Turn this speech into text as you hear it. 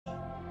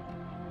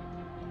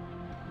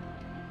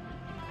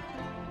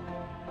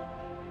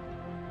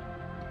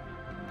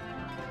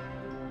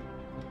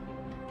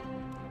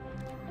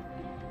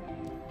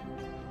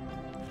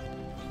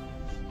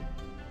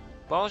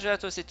Bonjour à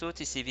tous et toutes,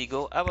 ici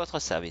Vigo à votre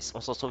service.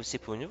 On se retrouve ici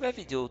pour une nouvelle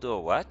vidéo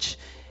d'Overwatch.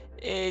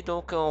 Et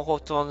donc on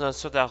retourne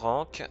sur la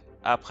rank.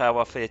 Après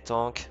avoir fait les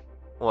tanks,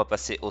 on va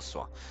passer aux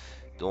soins.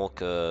 Donc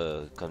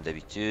comme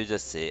d'habitude,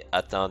 c'est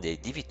atteindre les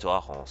 10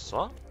 victoires en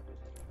soins.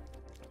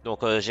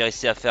 Donc j'ai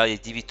réussi à faire les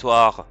 10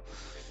 victoires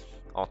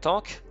en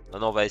tank.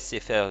 Maintenant on va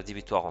essayer de faire 10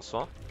 victoires en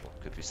soins. Donc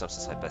le plus simple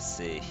ce serait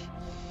passer...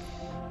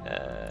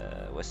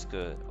 où est-ce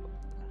que...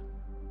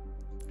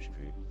 Je sais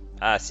plus.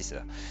 Ah si c'est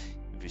là.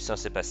 Le plus simple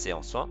c'est passer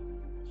en soins.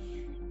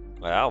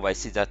 Voilà, on va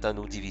essayer d'atteindre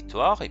nos 10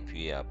 victoires et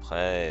puis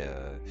après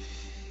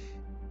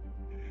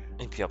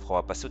on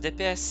va passer au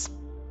DPS.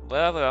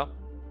 Voilà.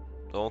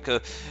 Donc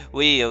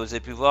oui, vous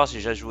avez pu voir, j'ai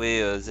déjà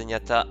joué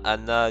Zenyatta,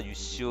 Anna,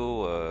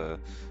 Lucio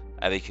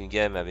avec une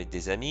game avec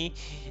des amis.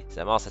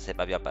 Évidemment, ça s'est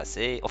pas bien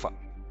passé. Enfin,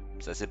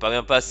 ça s'est pas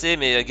bien passé,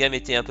 mais la game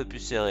était un peu plus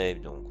serrée.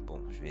 Donc bon,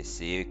 je vais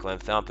essayer quand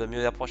même faire un peu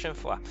mieux la prochaine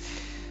fois.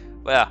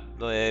 Voilà,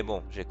 mais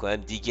bon, j'ai quand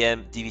même 10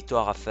 games, 10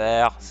 victoires à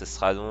faire, ce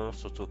sera long,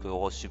 surtout que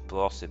Euro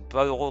support, c'est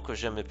pas Euro que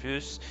j'aime le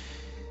plus.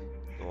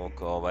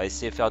 Donc on va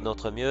essayer de faire de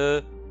notre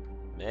mieux,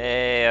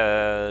 mais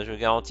je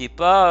garantis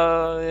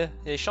pas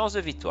les chances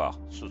de victoire,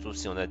 surtout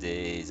si on a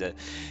des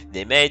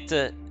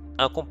mates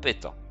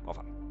incompétents,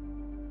 enfin,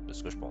 c'est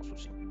ce que je pense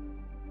aussi.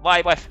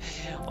 Ouais, bref,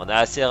 on a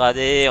assez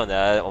radé,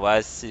 on va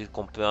assez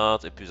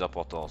compétente, le plus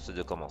important c'est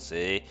de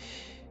commencer.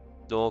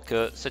 Donc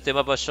c'était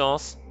ma bonne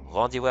chance,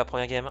 rendez-vous à la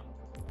première game.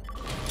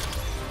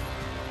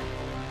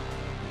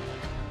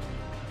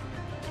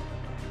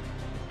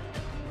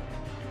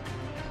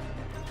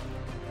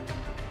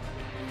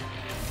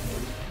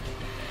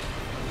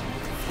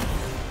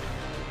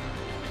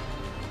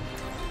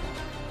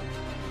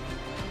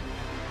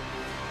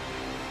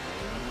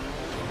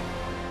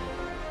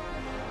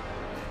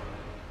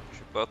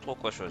 Pas trop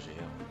quoi choisir.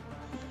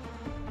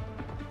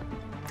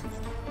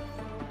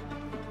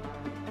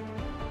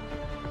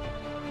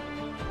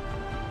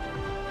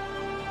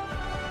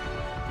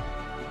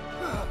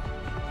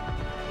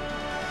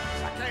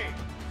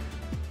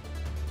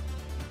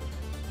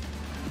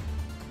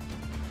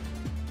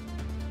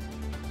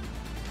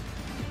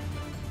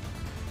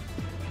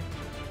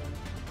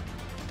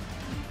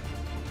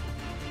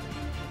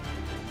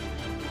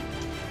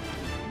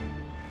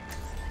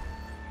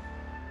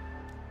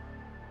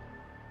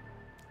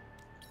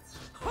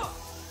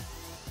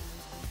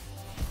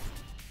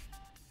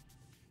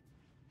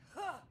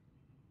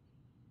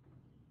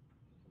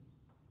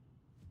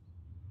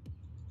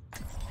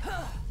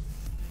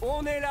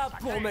 On est là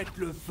pour mettre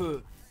le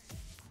feu.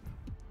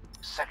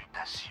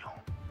 Salutations.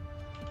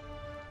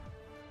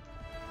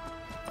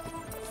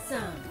 5,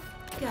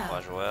 4,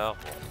 3 joueurs.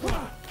 3,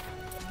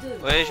 2,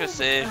 Oui, je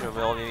sais, je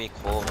me remets le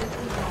micro.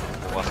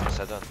 On va voir ce que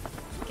ça donne.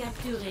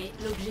 capturer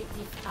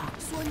l'objectif A.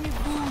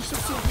 Soignez-vous sur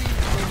survivre.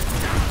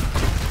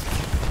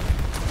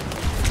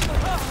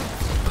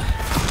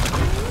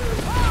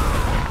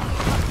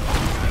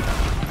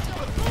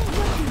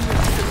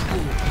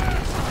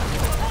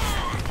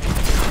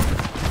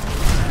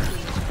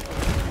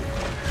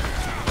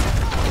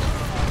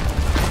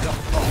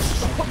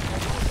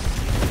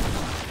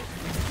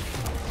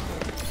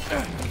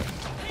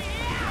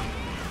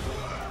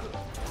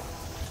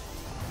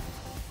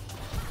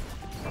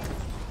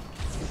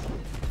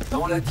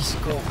 Dans la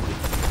discorde,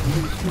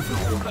 nous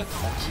trouverons la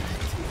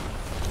tranquillité.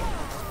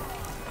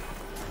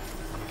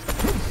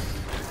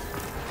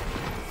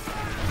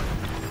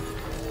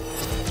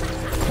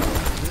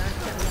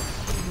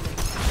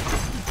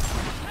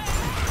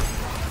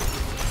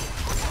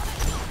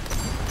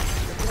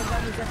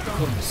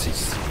 Comme c'est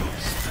sinistre.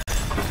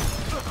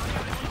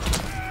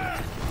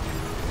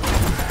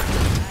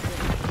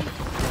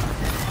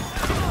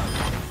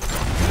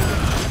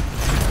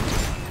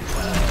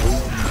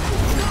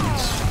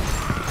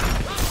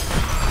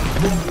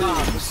 Mon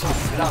âme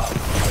s'enflamme.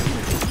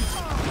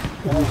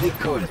 On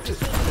récolte ce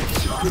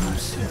que nous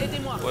sommes.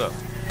 Aidez-moi. Oula.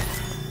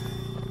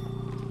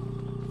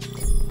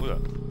 Oula.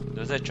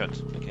 2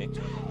 headshots, ok.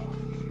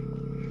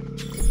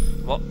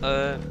 Bon,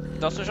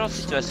 dans ce genre de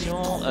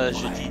situation,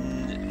 je dis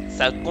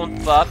ça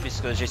compte pas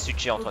puisque j'ai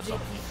switché entre temps.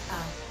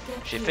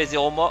 J'ai fait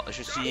 0 mort,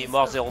 je suis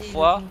mort 0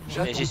 fois,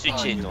 mais j'ai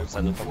switché donc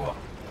ça ne compte pas.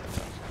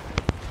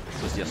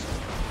 Faut se dire ça.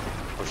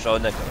 Faut que je sois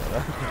honnête quand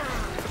même.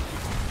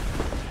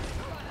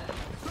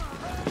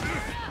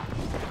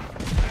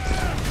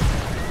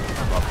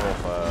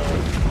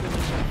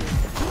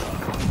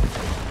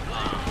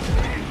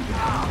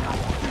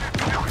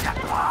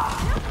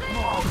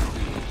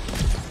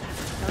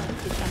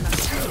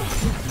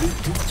 Le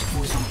doute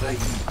vous envahit.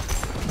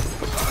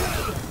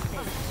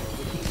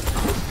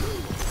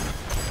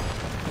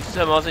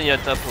 Seulement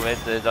Zenyatta pouvait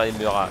être dans les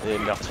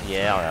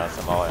meurtrières, là,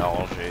 ça m'aurait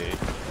arrangé.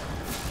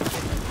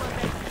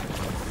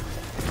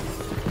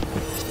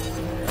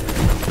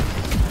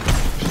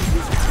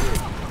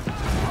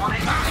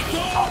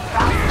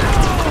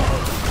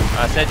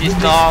 À cette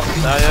distance,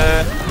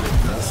 sérieux.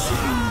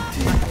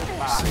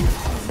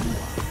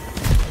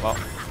 Bon.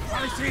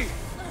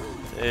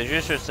 Et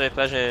juste, je savais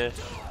pas, je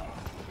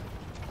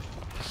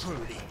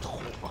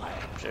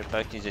savais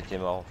pas qu'ils étaient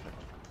morts en fait.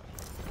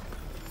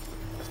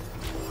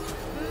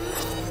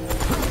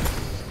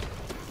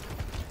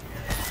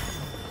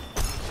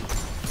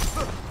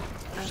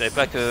 savais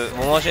pas que au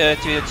moment où j'ai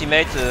tué le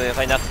teammate,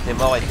 Reinhardt était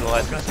mort et tout le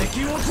reste. Que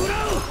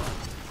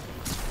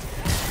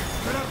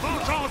la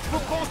vengeance vous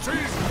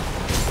consume.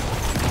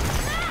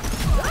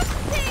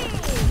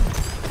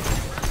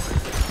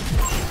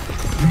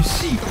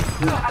 Lucie,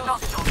 là. Ah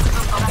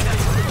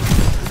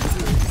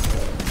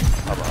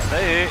bah ça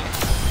y est.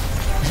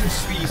 Je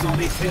suis en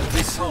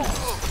effervescence.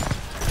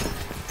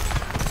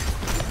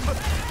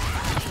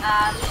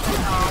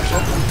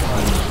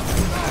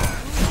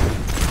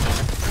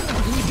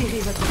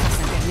 Libérez votre force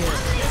intérieure.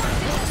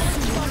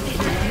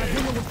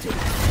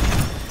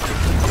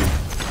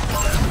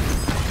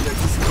 La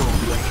discorde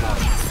de la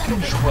flamme.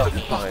 Une joie de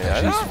partager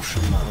alors son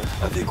chemin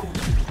avec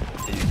autrui.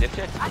 C'est du défi,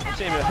 c'est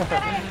possible. Le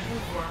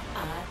pouvoir a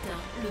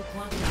atteint le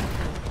point de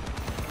contrôle.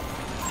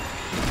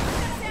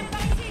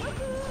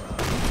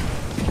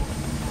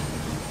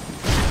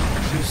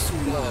 Je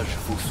soulage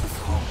vos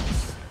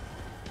souffrances.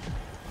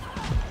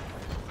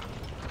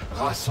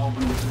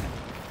 Rassemblons-nous.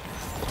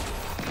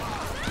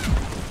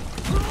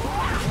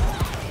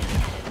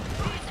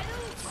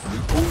 Le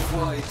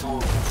convoi est en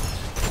route.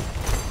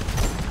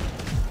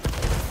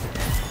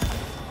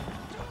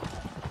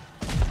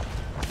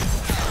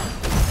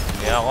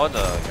 Et un rod,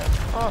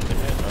 ah c'est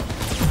bien ça.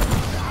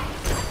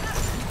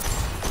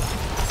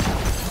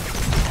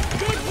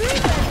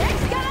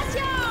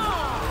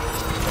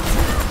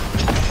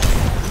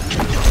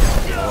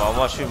 Bon, alors,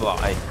 moi je suis mort,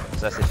 allez,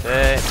 ça c'est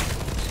fait.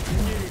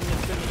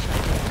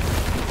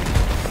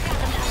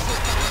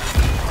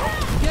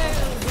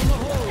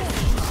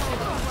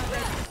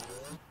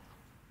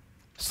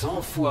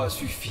 100 fois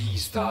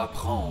suffisent à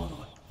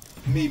apprendre,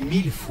 mais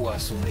 1000 fois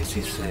sont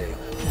nécessaires.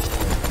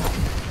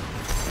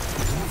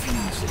 D'où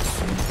vient cette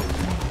sombre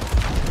nuit?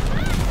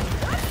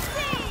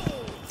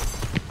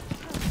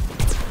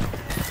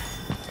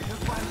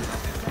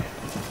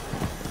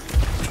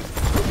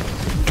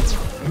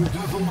 Nous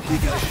devons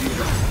dégager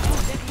le...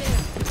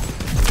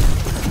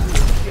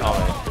 Ah ouais.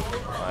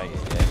 Aïe,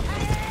 aïe, aïe.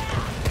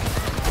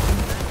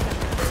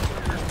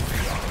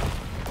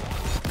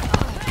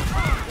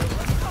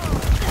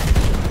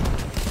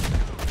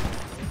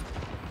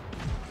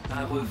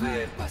 Un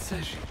revers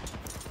passager.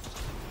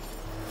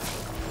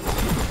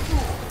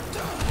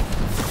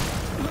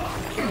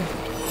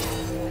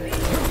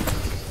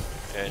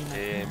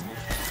 J'ai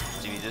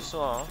petit vie de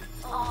soins, hein.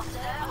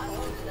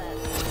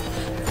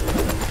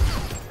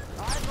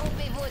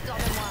 Regroupez-vous autour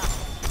de moi.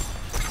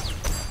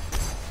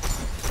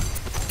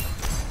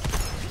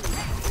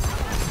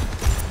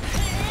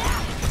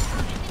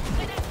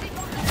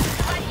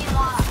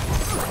 Soignez-moi.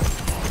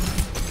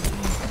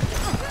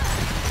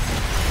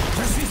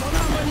 Je suis en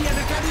harmonie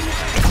avec la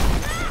lumière.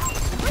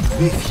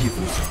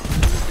 Méfiez-vous.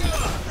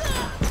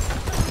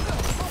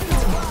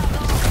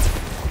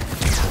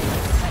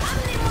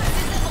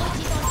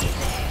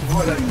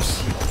 Voilà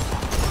Lucie.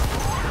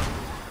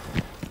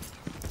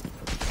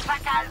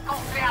 Fatal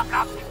gonflé à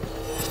bloc.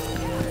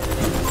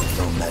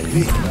 Dans ma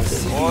vie,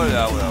 Oh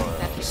là, ouais,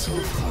 ouais.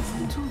 s'offre à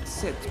vous. Toute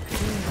cette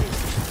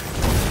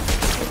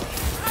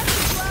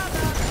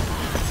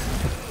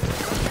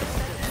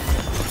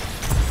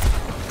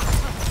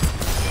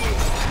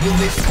Mon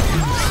esprit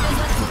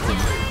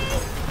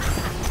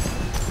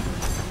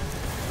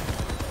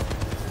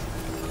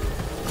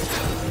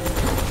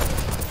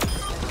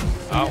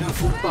Ah. il ne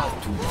faut pas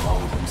tout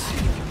prendre en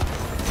signe.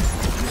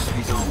 Je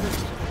suis en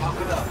route. Par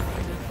là.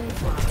 Le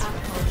pouvoir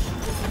approche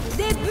de sa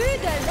Début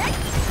de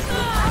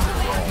l'exploit.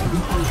 Le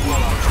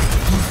pouvoir.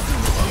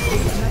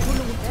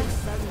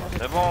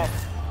 C'est bon.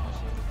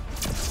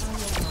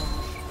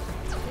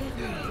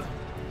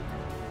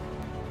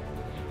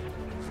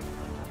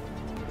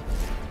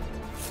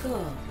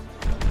 score.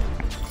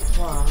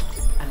 3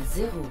 à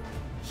 0.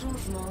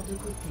 Changement de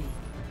côté.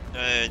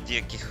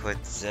 Dire qu'il faut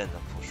être zen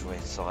pour jouer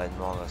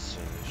sereinement à ce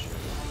jeu.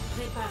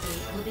 Préparez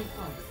vos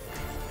défenses.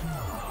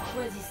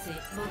 Choisissez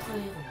votre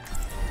héros.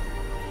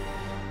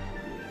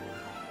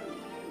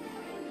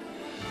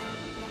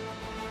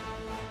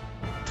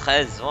 «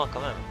 13 ans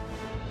quand même.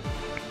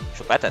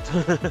 Chaud patate.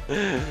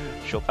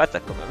 Chaud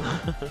patate quand même.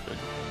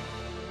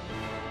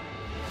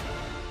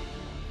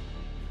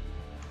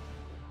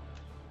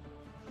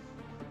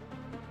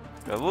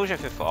 J'avoue, j'ai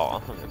fait fort.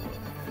 Hein. Mais bon.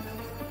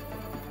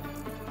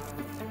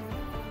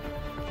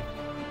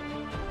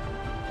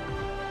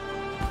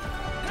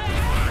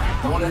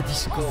 Dans la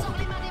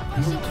discorde,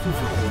 nous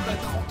trouverons la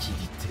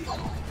tranquillité.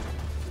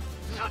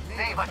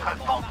 Soutenez votre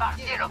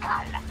bombardier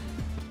local.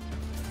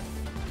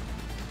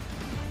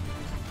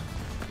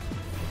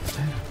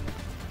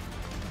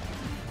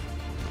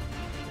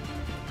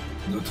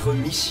 Notre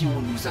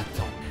mission nous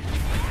attend.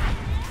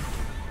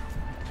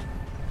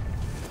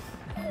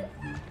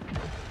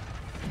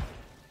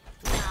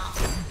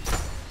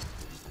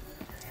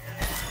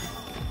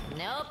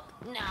 Nope,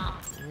 no,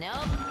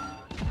 nope,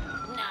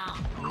 no,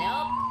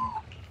 nope,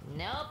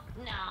 nope,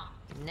 no,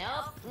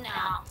 nope, no,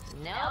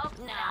 nope,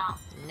 no,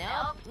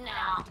 nope, no.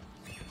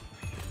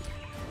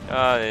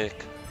 Allez,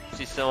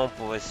 si ça on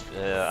pouvait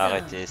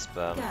arrêter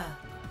spam. 4,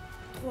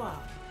 3,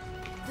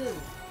 2,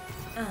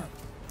 1.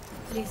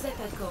 Les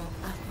attaquants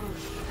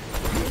approchent.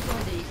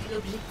 Défendez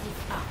l'objectif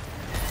A.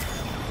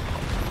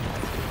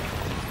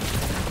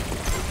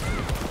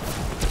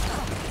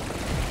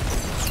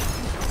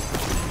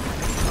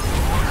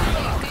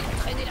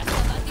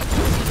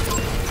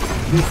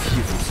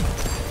 Méfiez-vous.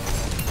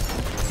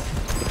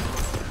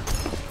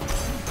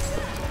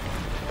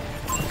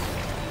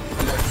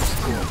 La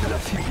discorde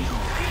l'affaiblit.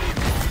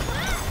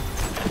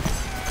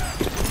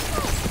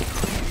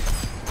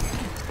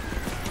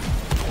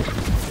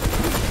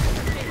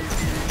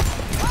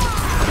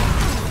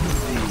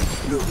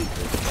 Le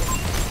rythme.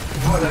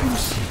 Voilà une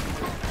cible.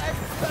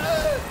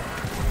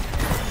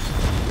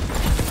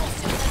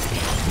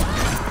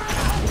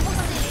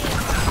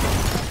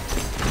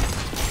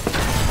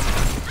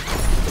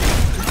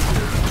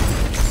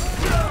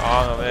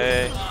 Oh non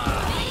mais...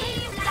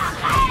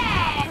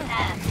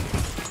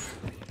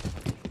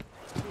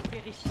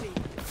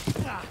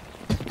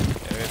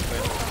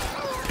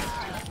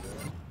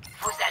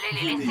 Vous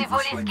allez les Venez laisser vous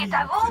voler ce qui soigner est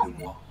à auprès vous? de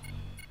moi.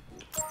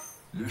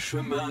 Le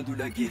chemin de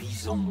la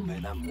guérison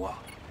mène à moi.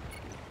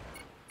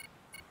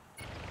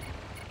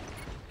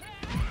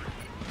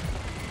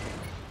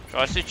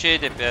 J'aurais switché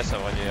DPS à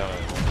vrai dire.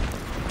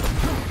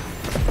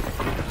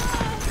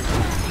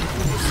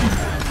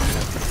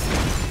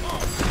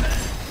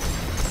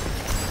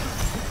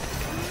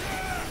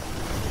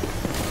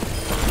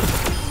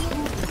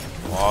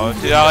 Oh,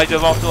 tu arrêtes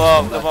devant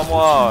toi, devant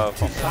moi,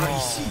 Par forcément.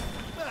 ici.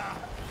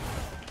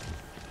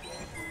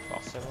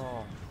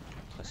 Forcément.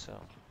 Très sûr.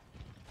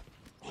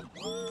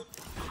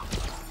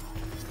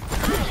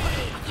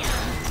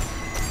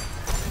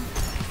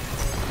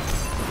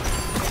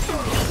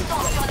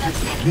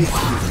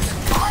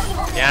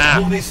 Méfiez-vous. Bien.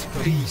 Mon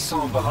esprit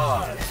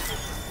s'embrase.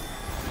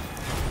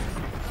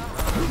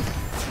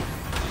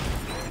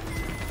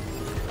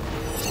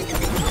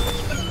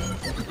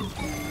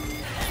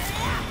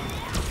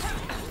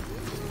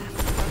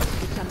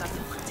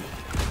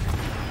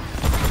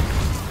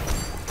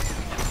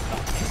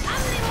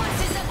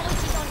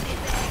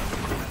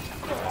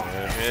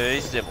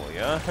 Il se débrouille,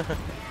 hein.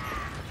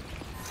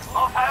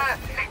 Au feu,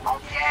 les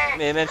pompiers!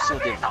 Mais même si on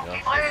Les débrouille, gens qui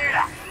hein.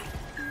 brûlent!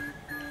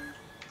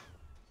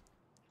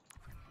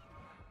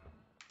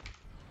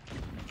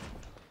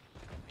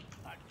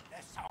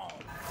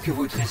 Que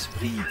votre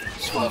esprit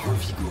soit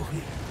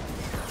revigoré.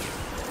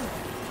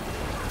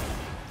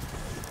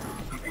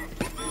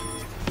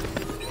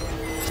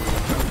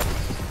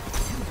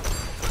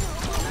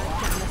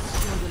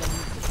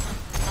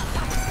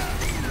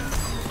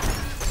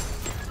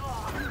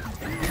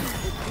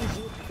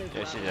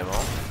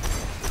 Décidément.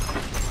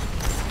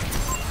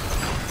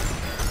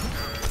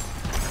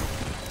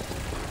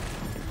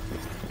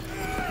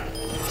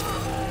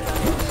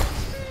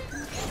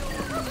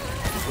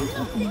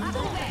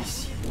 Regroupons-nous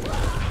ici.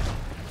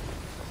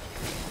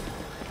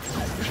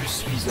 Je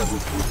suis à vos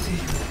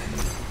côtés.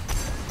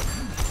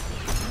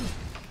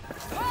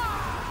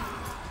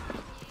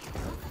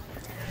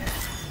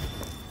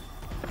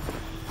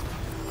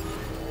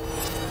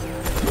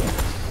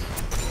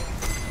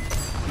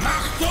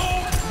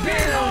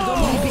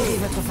 Libérez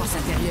votre force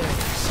intérieure.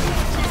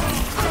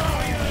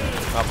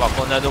 Ah, par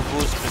contre, on a nos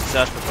boosts, plus que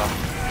ça, je peux pas.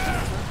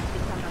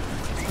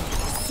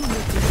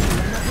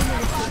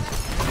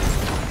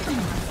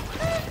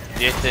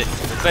 Le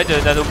fait de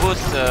nano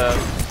boost,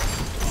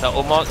 ça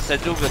augmente, ça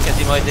double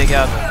quasiment les dégâts,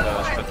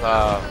 donc je peux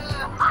pas.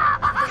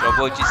 Je dois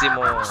pas utiliser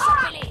mon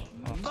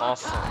trans,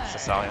 ça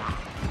sert à rien.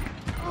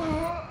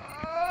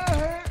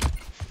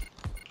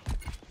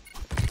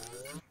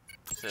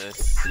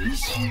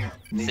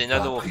 C'est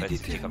nano en fait,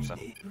 c'est comme ça.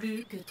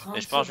 Plus que 30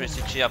 Et je pense que je vais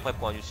secondes. switcher après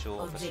pour un Lucio,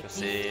 parce que Objectif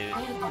c'est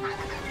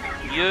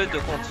perdu. mieux de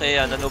contrer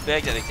un nano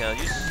beg avec un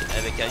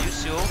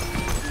Lucio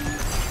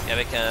et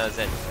avec un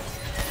Zen.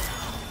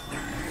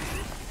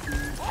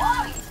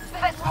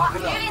 Faites-moi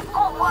reculer ce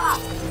convoi!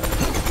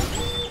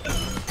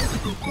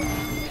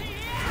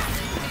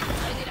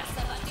 Prenez la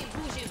savate et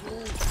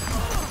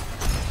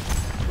bougez-vous!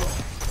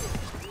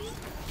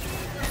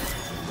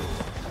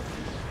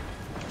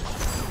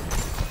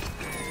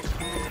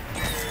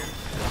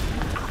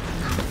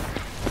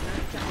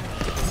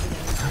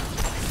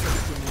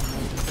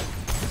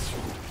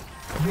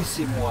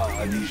 Laissez-moi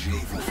alléger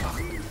vos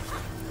fardeaux.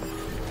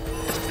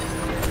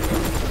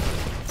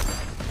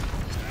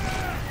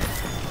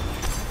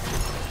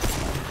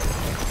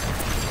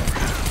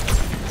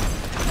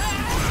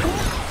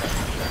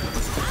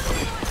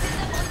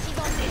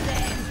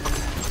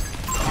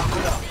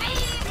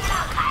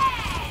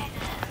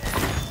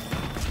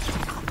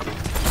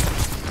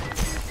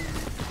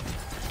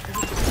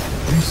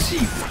 Une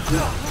cible,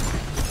 là.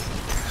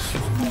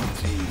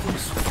 Surmontez vos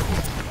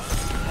souffrances.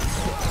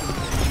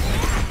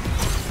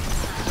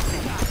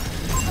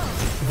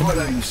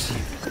 Voilà une cible.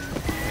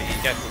 Mais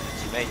les gars, comme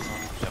teammates,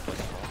 j'ai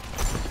l'impression.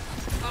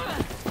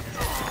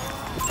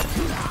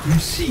 Une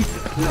cible,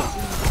 là.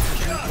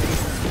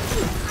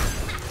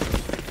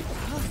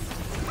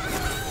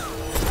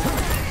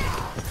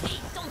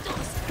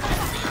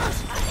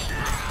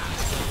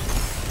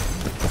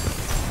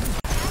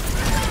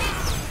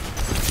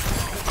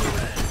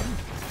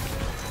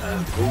 Un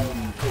bon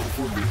pour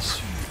vos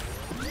blessures.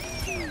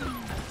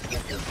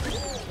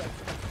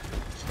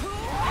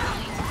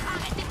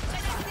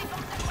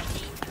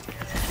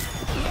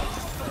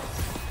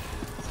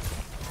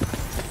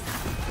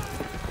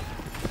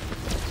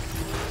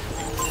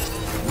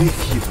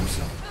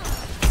 Méfiez-vous-en.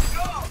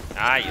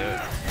 Aïe.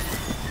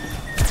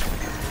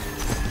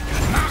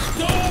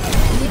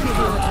 Libérez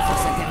votre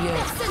force intérieure.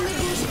 Personne ne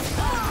bouge.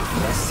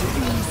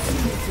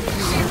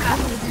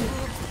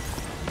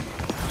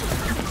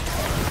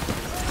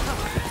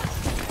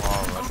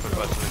 Oh, bah, je peux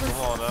pas tuer tout le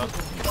monde, hein.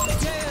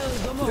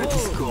 La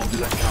discorde de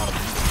la carte.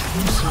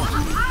 Nous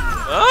sommes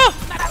Hein?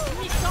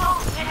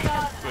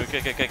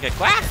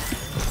 Quoi?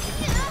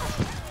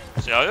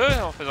 Sérieux?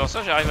 En faisant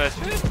ça, j'arrive à la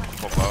tuer? Je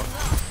crois pas.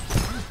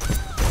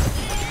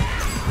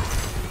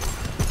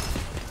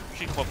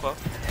 J'y crois pas.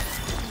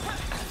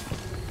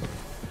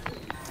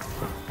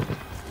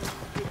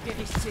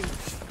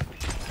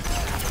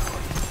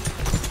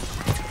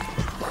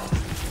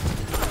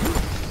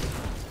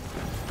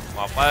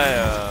 Bon après,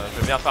 je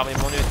veux bien farmer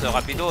mon ult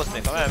rapidos,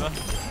 mais quand même. Hein.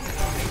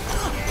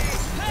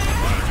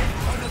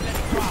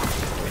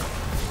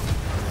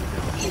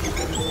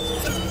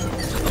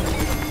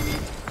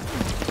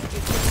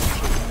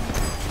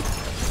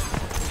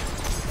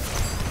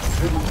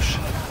 je m'en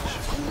charge.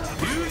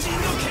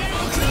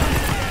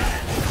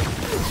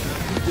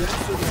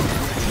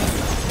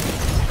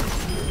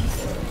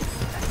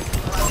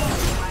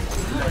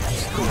 La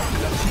discorde de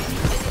la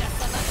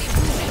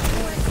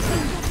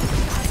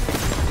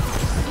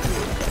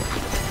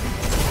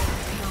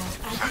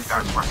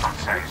Soldat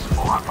 76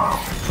 au rapport.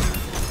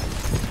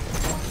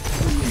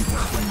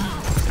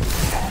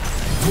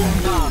 Mon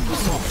âme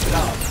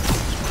s'enflamme.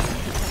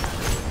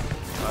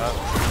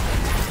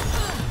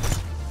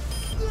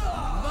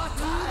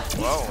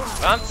 Wow,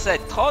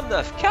 27,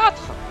 39,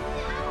 4.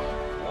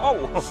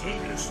 Wow.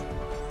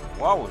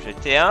 Wow,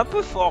 j'étais un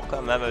peu fort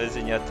quand même avec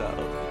Zenyatta.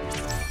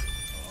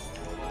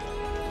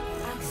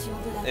 Action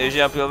de la Et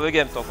j'ai un peu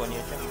overgame tant qu'on y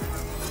était.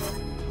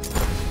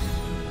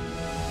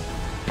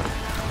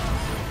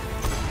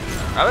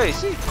 Ah ouais,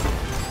 ici.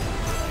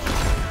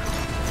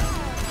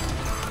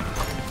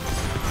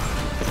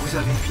 Vous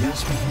avez bien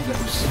suivi la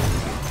leçon.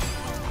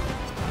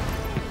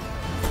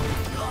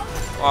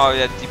 Oh, il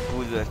y a un petit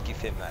poudre qui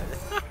fait mal.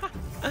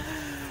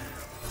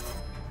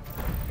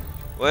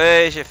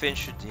 Ouais, j'ai fait une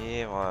chute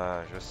libre,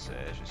 je sais.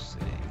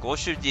 Grosse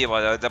chute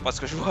libre, d'après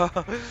ce que je vois.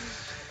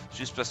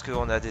 Juste parce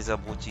qu'on a des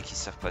abrutis qui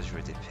savent pas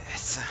jouer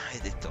DPS. Et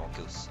des tanks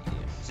aussi.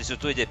 C'est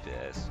surtout les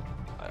DPS.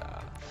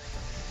 Voilà.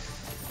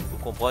 Vous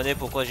comprenez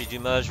pourquoi j'ai du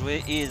mal à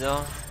jouer id,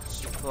 hein.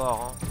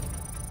 Support, hein.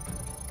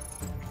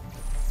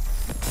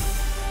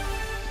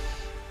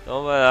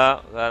 Donc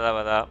voilà.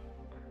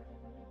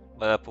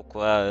 Voilà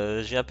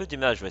pourquoi j'ai un peu du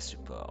mal à jouer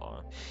support.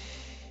 Hein.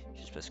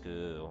 Juste parce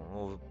que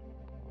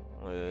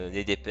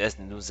les DPS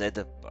ne nous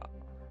aident pas.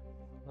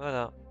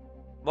 Voilà.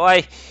 Bon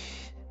allez,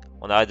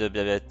 on arrête de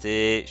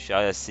blablater. Je suis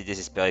assez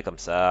désespéré comme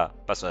ça.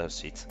 Passons à la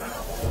suite.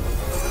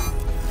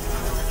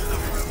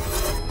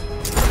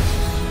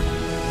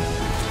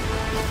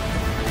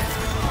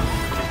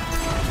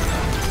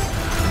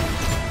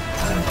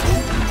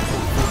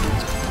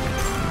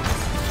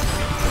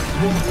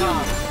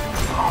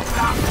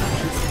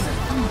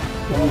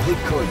 On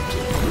récolte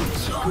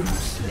ce que nous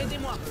sommes.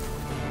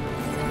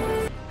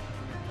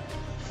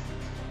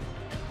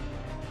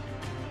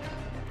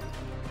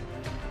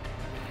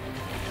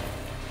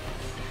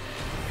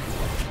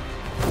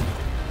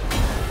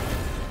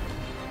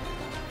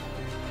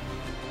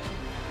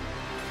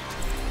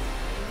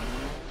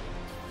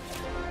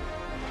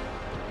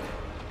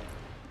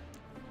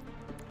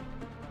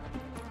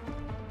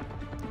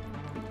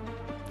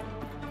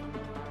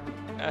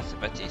 Ah, c'est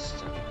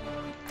Baptiste.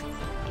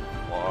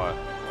 Ouais, on va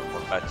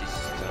prendre Baptiste.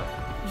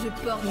 Je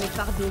porte mes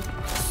fardeaux,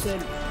 seul.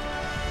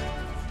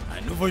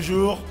 Un nouveau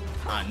jour,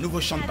 un nouveau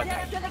champ de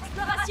bataille. De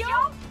l'exploration,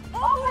 au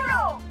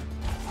boulot.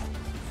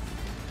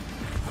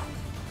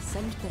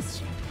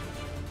 Salutations.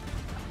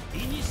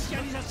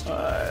 Initialisation.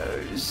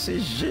 C'est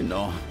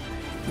gênant.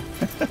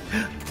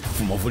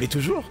 Vous m'en voulez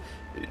toujours?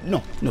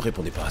 Non, ne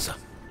répondez pas à ça.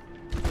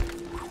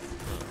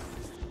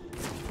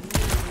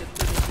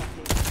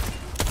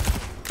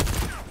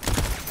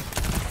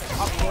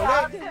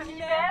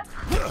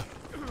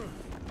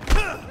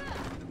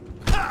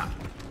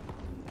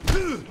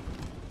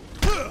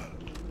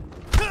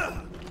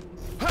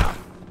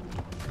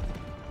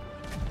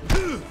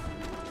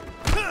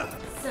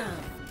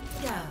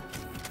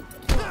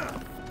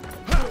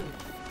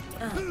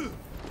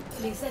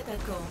 Les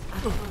attaquants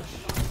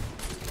approchent.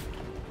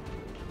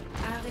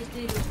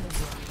 Arrêtez le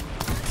convoi.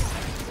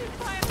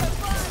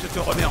 Je te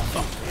remets en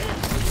forme.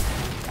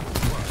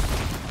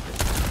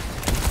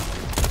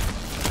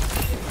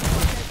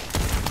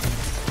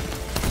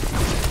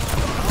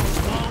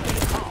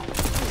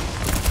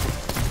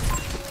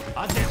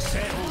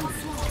 Adversaire en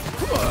vue.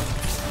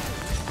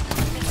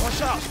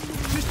 Recharge.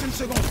 Juste une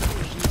seconde.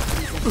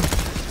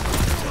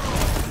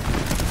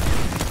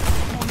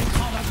 Mon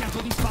écran va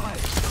bientôt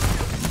disparaître.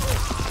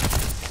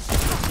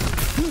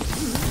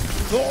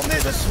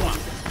 Tournée de soins.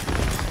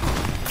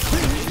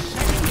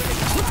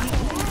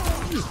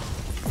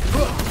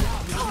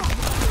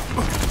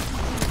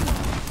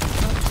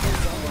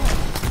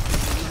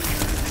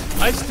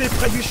 Restez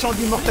près du champ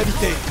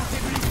d'immortalité.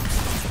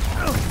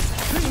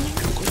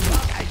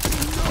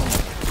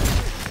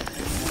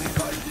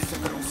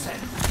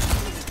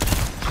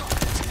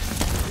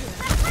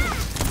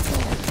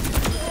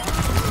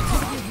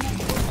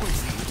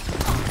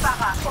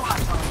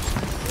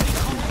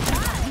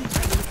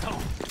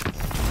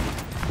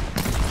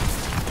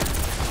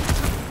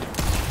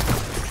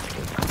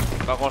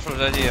 Pas grand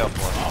chose à dire.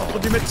 Ordre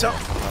du médecin.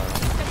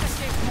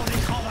 Mon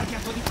écran va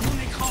bientôt disparaître.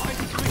 Mon écran a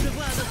été cru. Je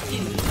vois un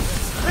optique.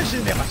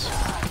 Régénération.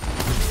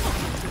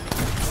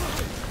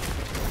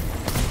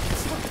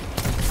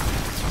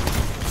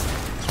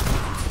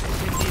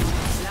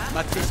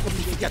 Matrice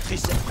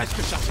amplificatrice est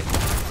presque chargée.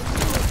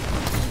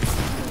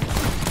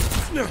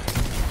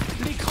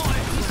 L'écran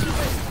est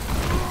fissuré.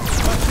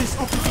 Matrice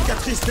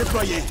amplificatrice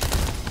déployée.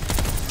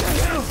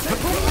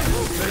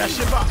 Ne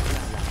lâchez pas.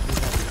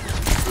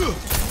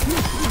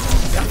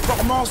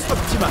 Performance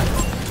optimale.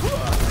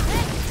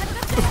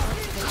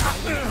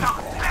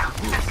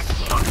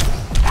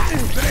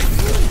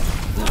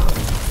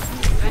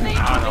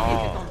 Ah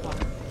non.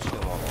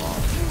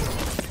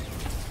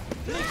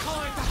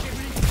 L'écran est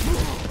affaibli.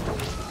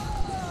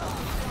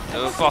 Ne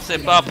me forcez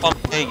pas à prendre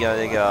les gars,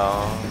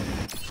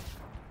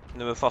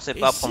 Ne me forcez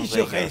pas à Et prendre si je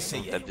break,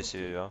 réessayais? tape des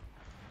cellules, hein.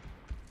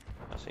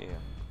 Merci.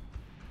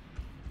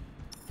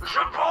 Je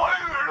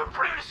brûle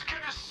plus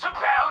qu'une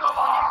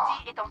supernova.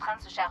 L'ulti est en train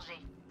de se charger.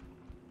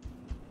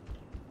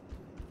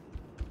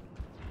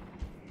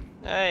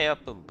 Allez hop,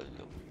 hop,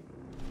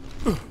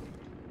 hop.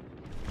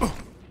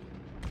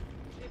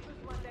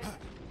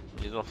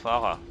 Les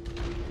enfards.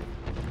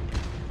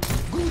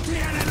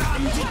 Goûtez à la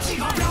lame du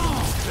tigre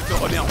blanc. Je te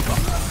remets en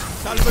forme.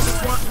 Salve de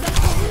poing.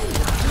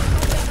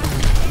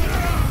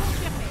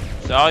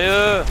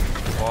 Sérieux?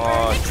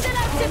 Oh,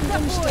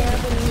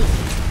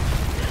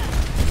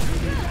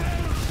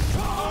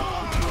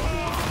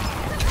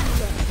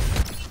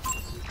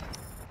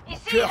 Ici,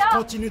 Cœur là.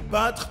 continue de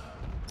battre.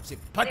 C'est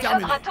pas Déjà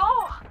terminé. de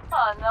retour? Oh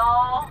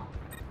non.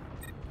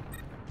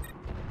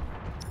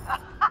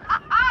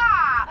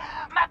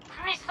 Ma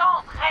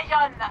puissance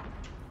rayonne.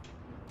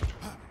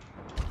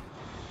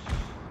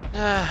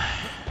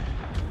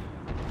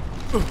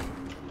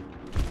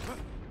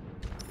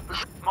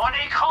 Mon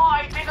écran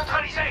a été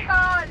neutralisé.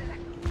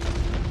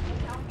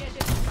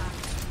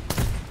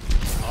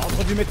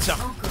 Ordre du médecin.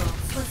 Encore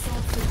 60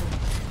 secondes.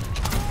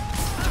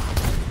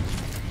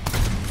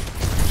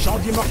 Champ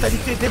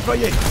d'immortalité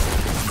déployé. Tout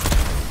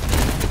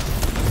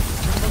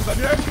le monde va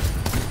mieux?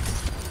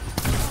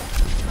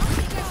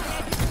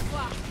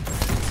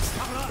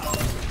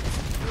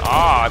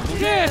 ah,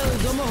 bougez!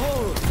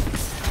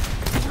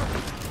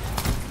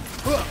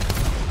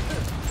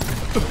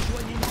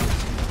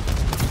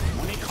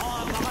 Mon écran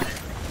apparaît.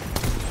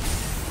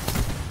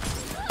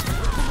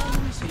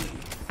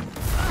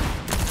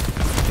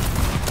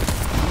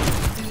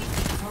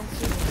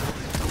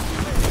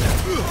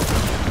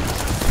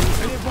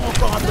 Allez-vous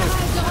encore un peu?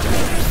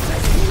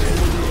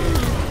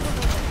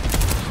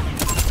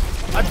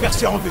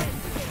 Adversaire en vue.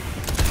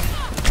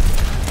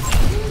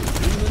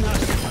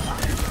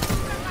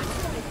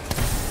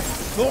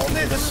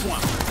 Tournée de soins.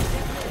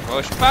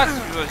 Oh, je passe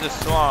de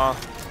soins. Hein.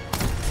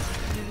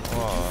 Oh.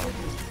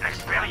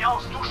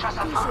 L'expérience touche à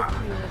sa fin.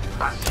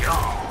 Patience.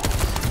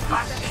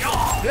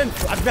 Patience. Pleine.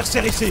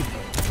 Adversaire ici.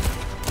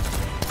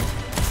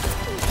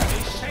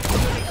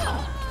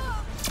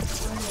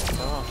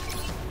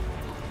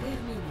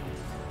 Terminé.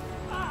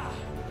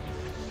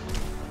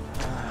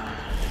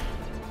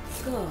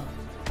 Score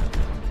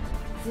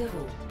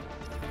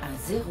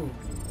 0-0.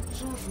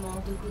 Changement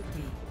de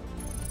côté.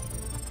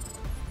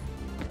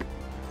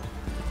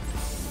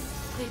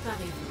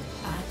 Préparez-vous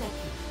à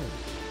attaquer.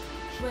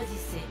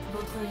 Choisissez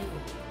votre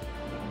héros.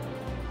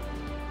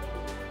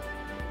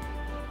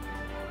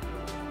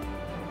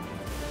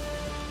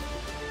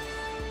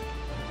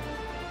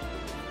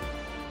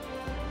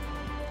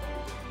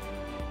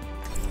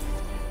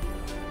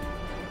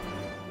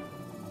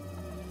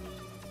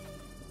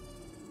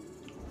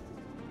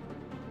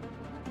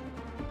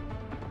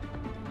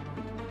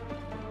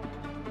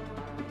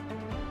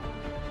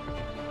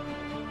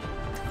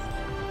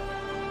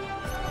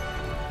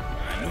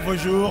 Un nouveau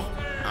jour,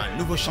 un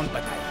nouveau champ de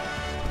bataille.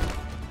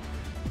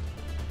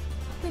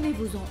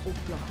 Tenez-vous-en au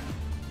plan.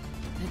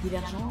 La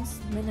divergence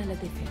mène à la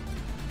défaite.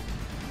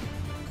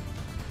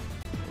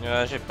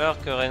 J'ai peur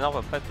que Reynard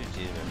va pas être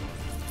utile.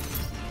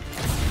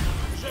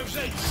 Je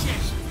faisais une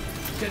sieste.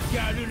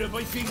 Quelqu'un a lu le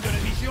briefing de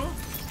la mission?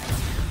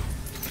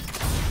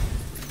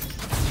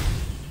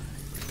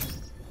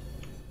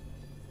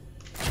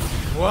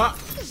 Moi,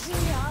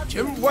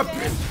 je me vois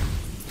plus.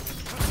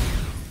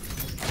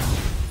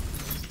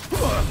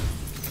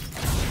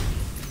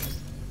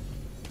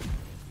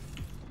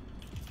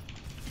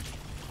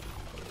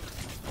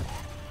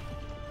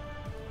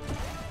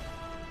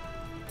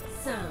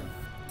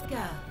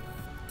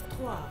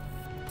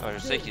 Ah, je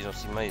sais qu'ils ont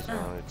Sigma, ils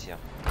ont le tir.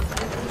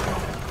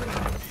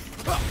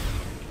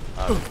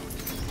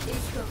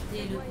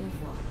 Escortez le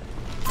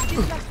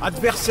convoi.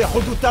 Adversaire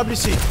redoutable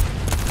ici.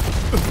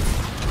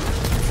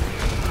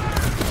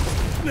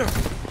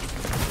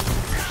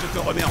 Je te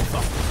remets en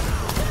forme.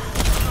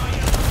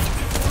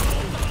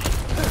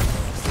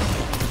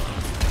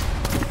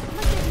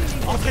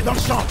 Entrez dans le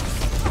champ.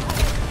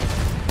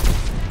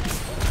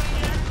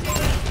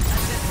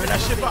 Ne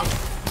lâchez pas.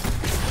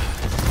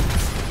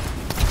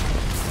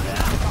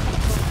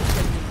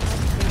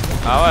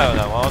 Ah ouais, on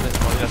a vraiment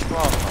descendu à ce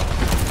point.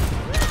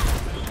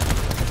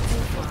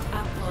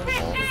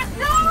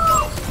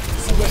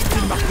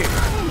 Style marqué.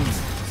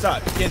 Ça,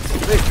 bien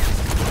tiré.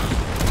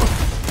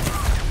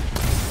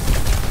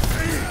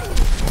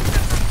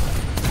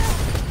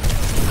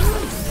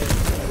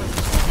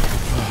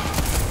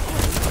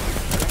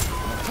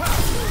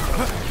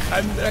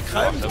 Crème de la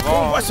crème, bon,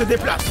 on voit se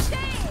déplace.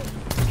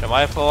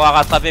 J'aimerais pouvoir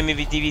rattraper mes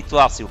 10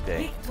 victoires, s'il vous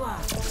plaît. Victoire.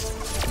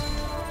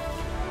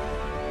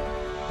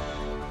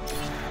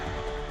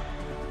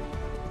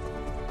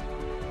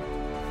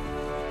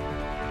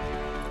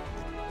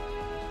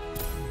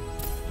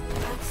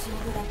 Action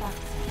de la partie.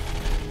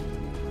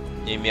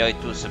 Ils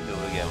méritent tous ce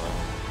pauvre gamin.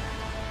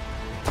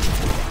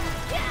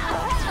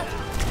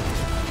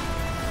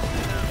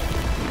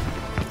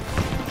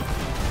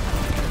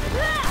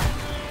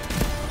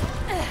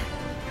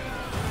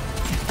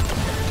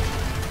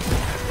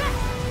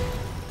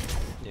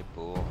 Les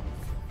pauvres.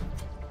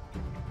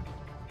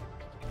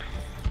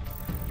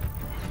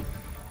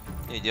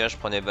 Et déjà, je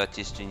prenais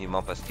Baptiste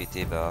uniquement parce qu'il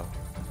était bas.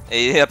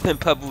 Et il a même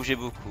pas bougé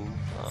beaucoup.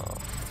 Oh.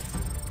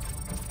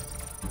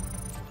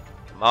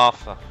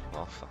 Enfin.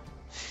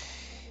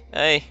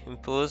 Allez, une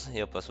pause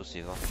et on passe au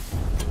suivant.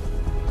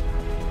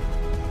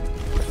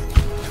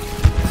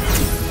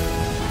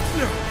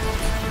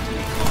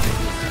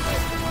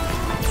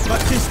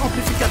 Matrice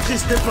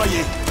amplificatrice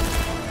déployée.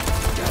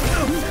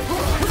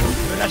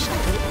 Ne lâche pas.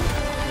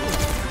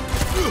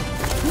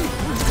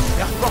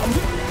 Performe.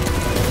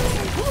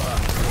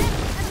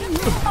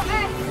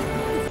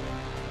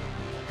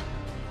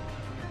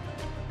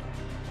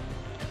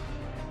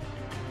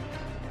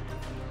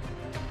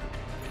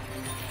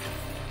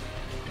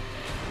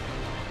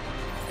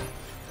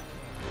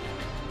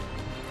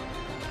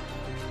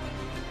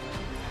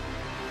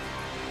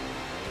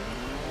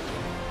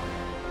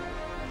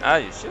 Ah,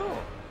 Lucio?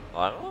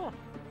 Vraiment?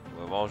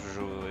 Vraiment, je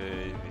joue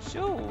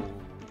Lucio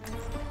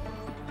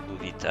ou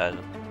Vital?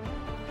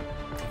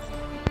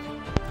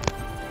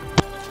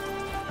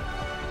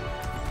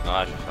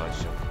 Ah, je vais faire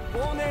Lucio.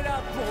 On est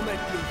là pour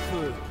mettre le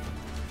feu.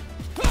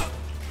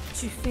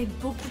 Tu fais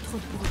beaucoup trop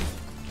de bruit.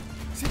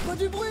 C'est pas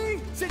du bruit,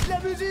 c'est de la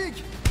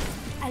musique.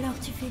 Alors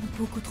tu fais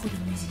beaucoup trop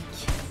de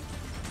musique.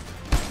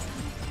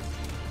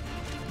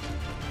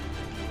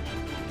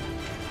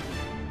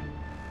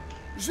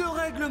 Je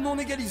règle mon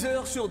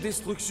égaliseur sur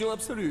destruction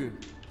absolue.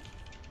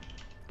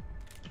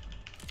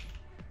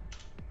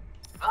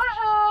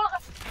 Bonjour.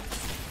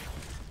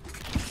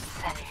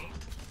 Salut.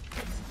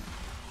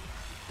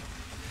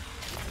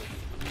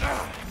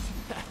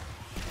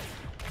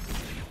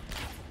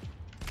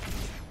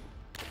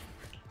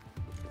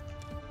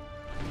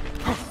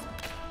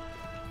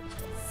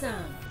 5,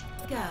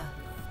 4,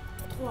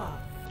 3,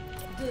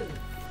 2,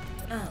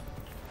 1.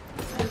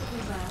 Le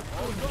combat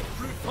est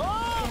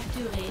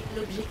capturer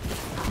l'objectif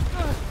A.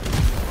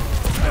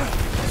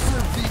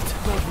 Vite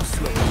quand vous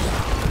souhaitez.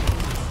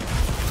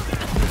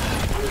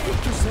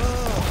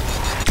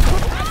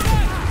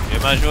 J'ai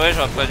mal joué,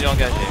 j'aurais pas dû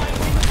engager.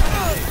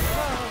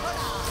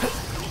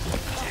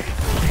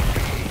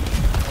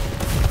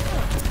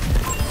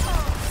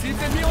 Si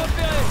t'es mis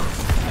repéré.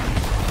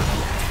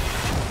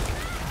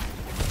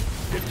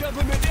 Quelqu'un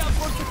veut m'aider à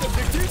prendre cet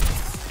objectif?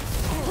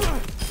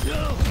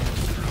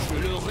 Je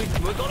le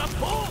rythme dans la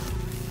peau.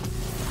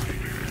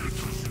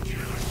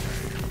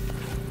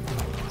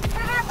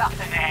 Salut,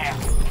 partenaire.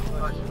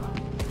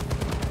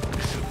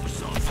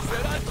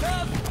 C'est la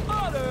table.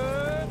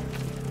 Allez.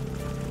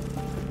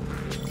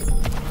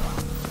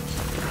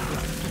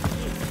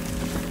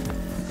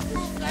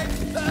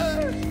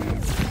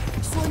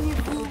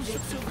 Soignez-vous,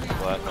 survivre.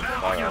 Ouais, comme ça,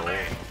 là-haut.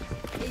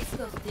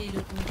 Escortez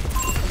le combat.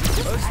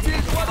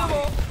 Hostile droit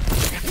devant.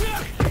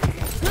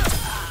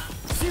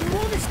 C'est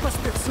mon espace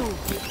perso.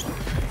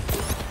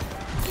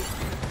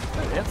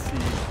 Merci.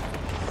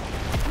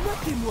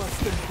 Notez-moi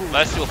ce qu'il faut.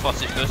 Bah, si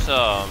offensif que ça,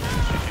 hein, mais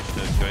je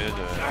suis juste curieux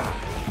de.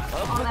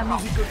 Un peu de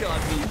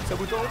musicothérapie, ça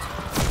vous tente?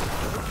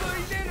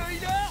 Le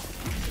healer.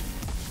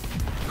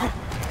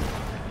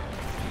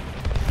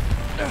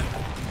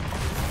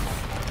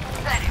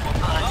 Salut, mon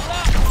pote. Par là.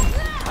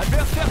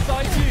 Adversaire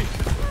par ici.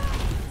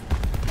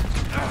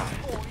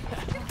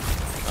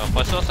 J'ai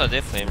l'impression que ça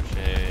déprime.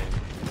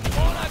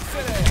 On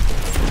accélère.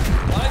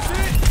 Par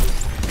ici.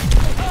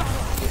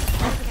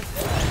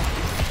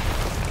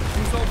 Je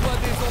vous envoie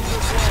des ondes de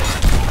soin.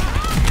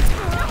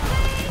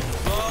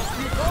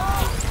 Plus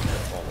fort.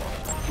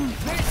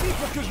 Venez ici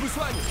pour que je vous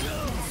soigne.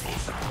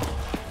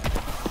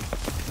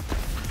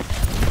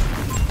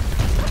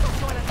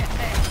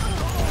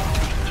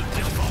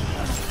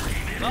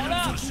 Par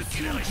là.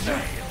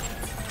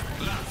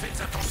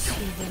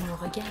 Suivez mon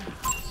regard.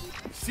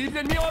 Cible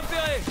ennemi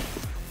repéré.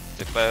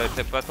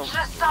 C'est pas ton. Je sens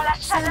la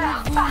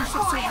chaleur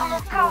parcourir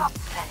mon corps.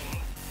 Salut.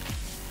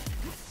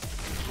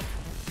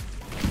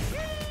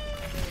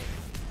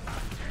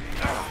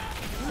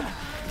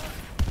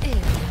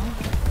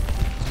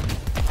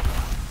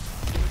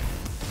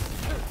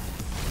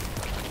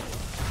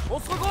 On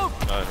se regroupe.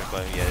 Ouais, je vais quand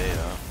même y aller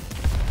là.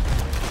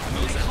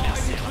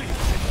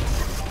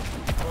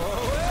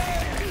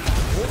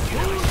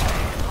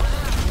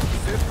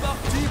 C'est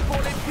parti pour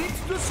les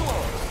pics de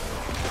soins.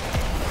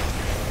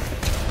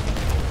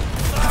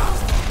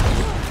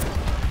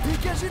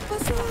 Dégagez le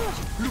passage.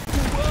 Le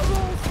combat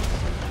avance.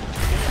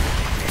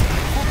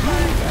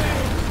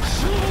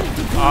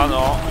 Ah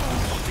non.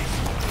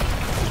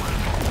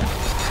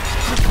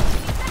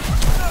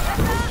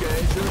 Ok,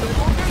 je vais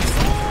monter le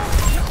son.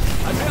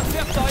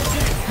 Adversaire par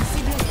ici.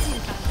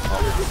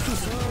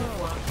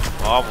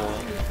 Bravo.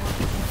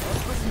 Un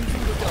peu de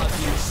musique de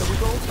thérapie, ça vous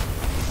tente?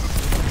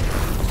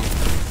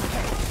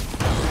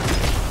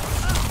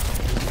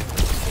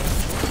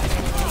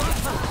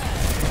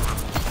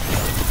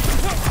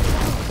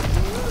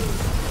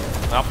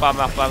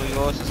 Meurs pas,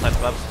 Hugo, ce serait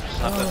pas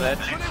un peu bête.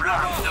 De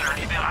la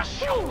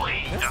libération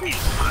brille de mille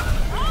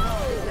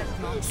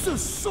feux. Ce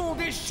sont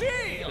des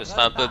chiens. Ce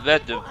serait un peu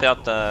bête de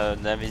perdre ta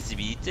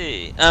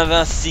invisibilité,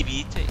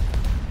 invincibilité,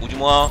 ou du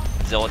moins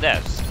 0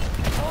 deaths.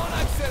 On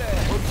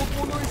accélère.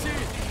 Regroupons-nous ici.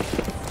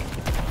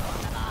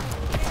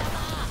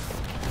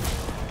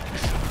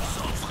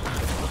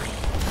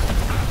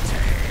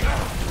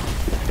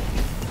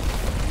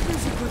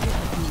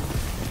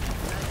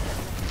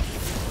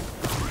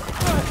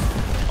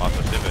 Ah,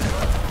 ça c'est bête.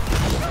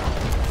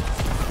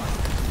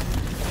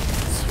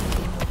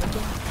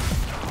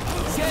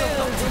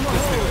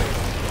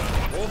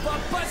 On va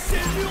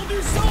passer le mur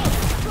du sang.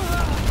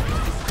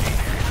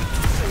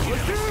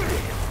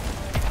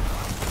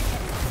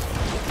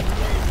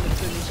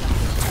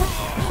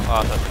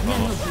 Ah, ça c'est pas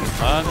bon.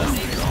 Ah, ça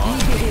c'est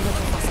Libérez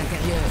votre force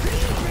intérieure.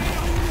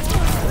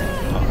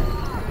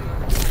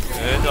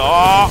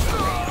 non.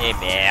 Et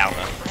merde.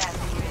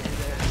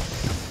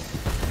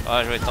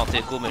 Ah, je vais tenter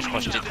le coup, mais je crois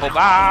que j'étais trop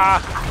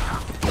bas.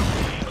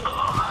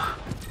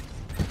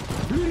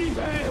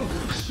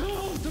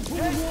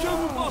 Qu'est-ce que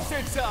vous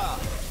pensez de ça?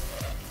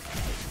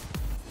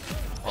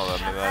 Oh, bah,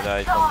 mais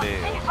là, est tombé.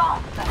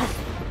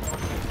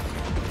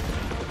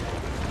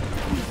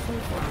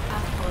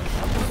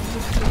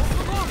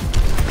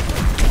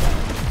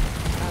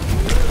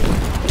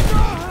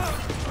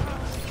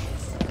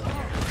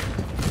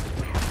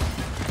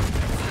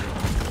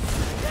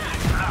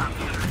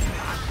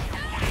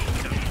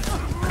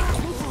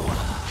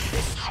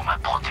 Sous ma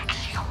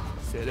protection.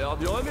 C'est l'heure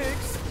du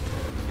remix.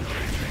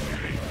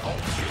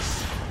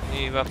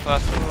 Il va pas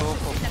solo,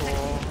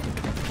 Coco.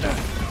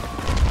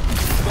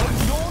 Bonne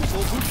zone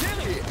pour vous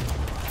guérir.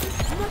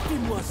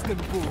 Rappelez-moi ce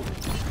tempo.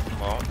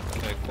 Bon, ça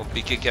va être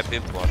compliqué capé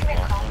pour moi, je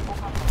crois.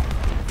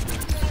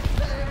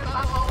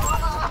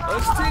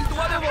 Hostile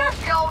droit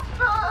devant.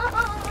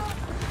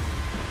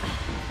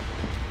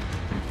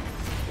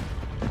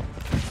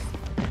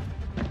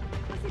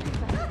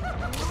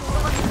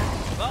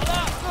 Par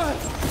là. Un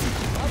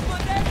peu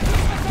d'aide, ce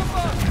serait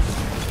sympa.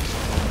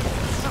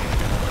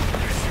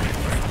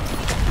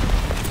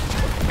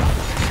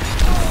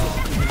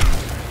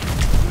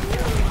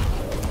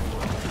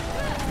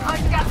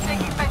 Regardez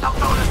qui fait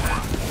encore le feu.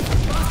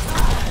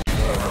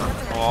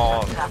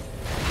 Oh.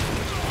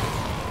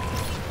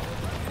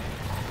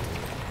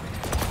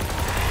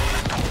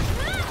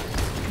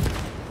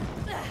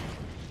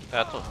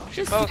 Attends, je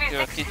sais pas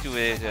qui tu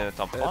veux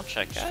t'en prendre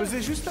chacun. Je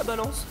faisais juste la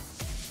balance.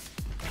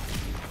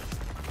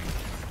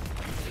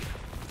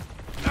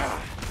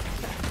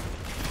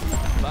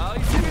 Par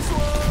ici les soins.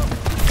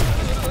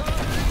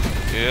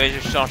 Oui,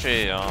 j'ai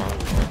changé. Hein.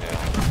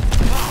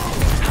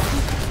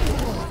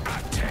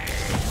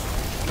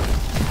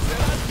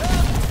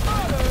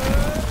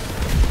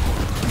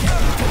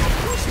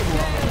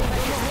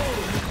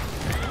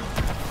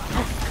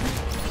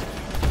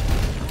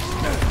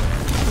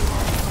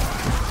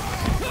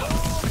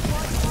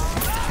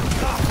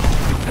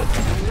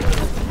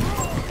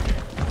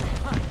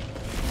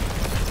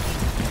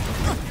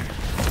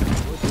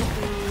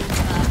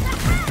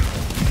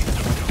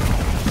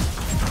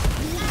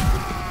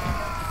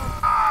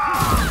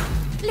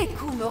 Les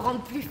coups me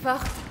rendent plus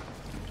forte.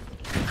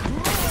 Je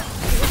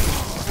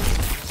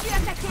suis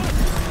attaqué.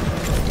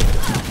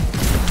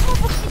 Mon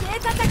bouclier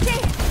est attaqué.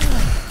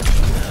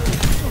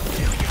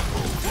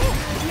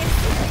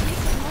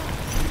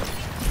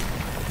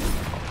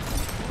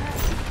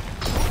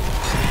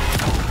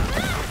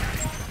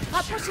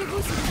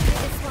 Rapprochez-vous si vous voulez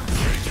des soins.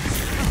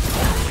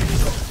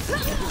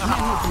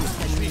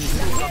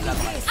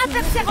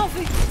 Adversaire en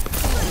vue.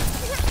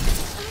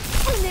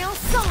 On est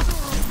ensemble.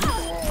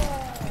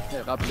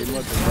 Rappelez-moi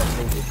que je dois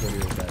trop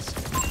coller au casque.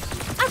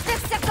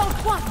 Adversaire dans le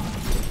coin.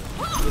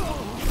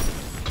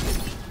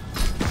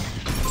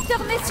 Je te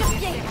remets sur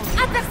pied.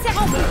 Adversaire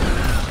en vue.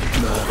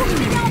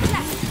 Bouclier en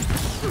place.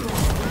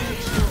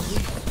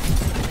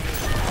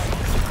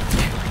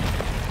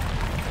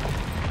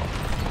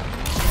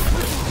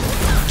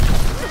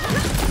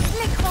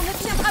 L'écran ne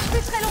tiendra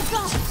plus très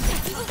longtemps.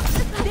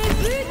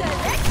 Début de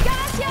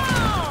l'escalation.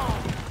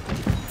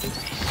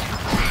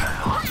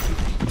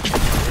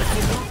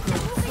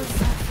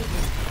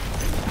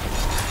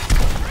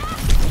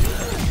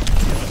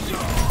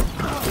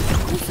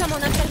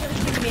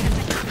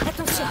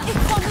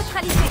 Écran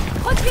neutralisé.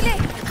 Reculez.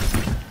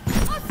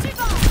 Au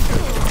suivant.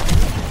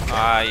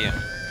 Aïe.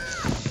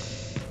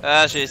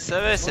 Ah, je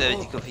savais, c'est la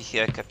unique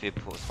officielle à capé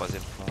pour le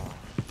 3ème point.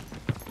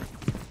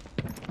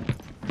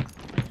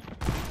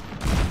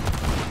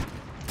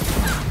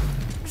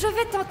 Je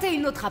vais tenter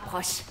une autre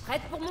approche.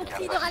 Prête pour mon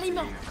cri de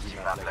ralliement.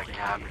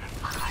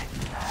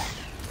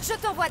 Je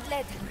t'envoie de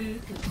l'aide. Plus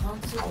que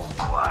 30 secondes.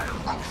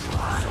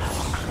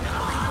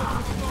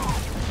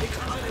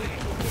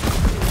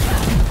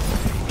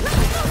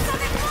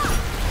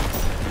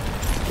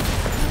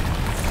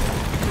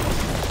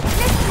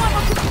 Laisse-moi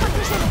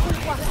protéger le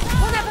convoi.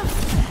 On avance.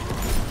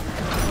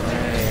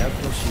 Ouais,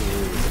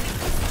 accrochez-vous.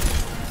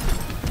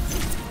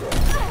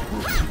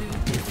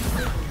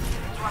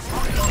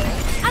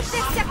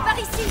 Adversaire par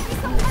ici. Ils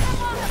sont pas là.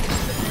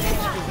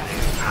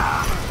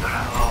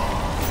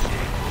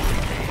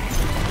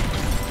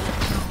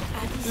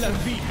 La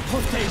vie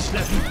protège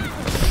la vie.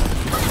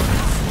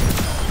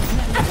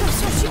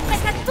 Attention, je suis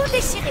prête à tout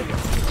déchirer.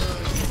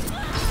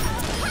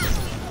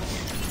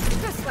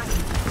 Je soigne.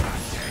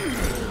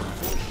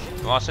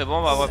 Bon, c'est bon,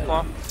 on va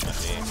reprendre.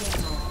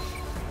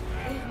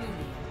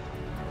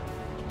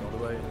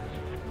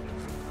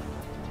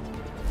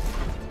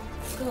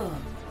 Score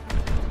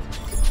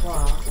 3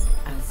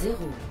 à 0.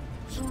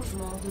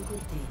 Changement de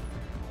côté.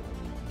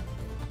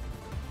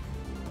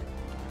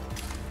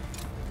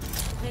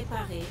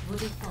 Préparez vos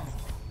défenses.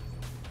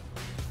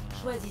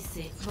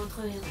 Choisissez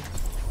votre héros.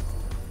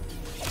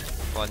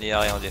 On y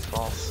arrive en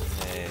défense,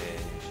 mais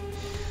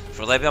je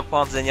voudrais bien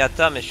prendre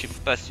Zenyatta, mais je suis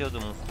pas sûr de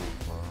mon coup.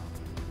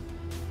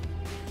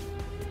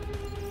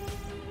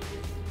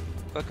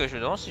 Quoi que je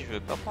demande si je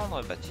veux pas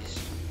prendre Baptiste.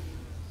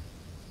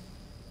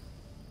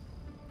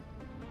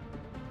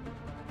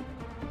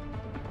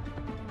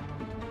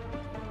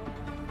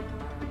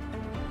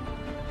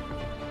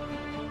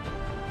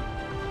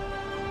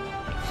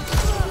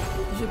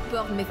 Je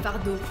porte mes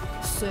fardeaux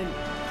seul.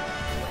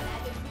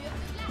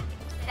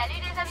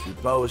 Je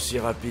suis pas aussi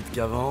rapide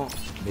qu'avant,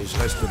 mais je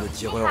reste le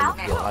tireur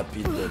le plus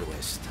rapide de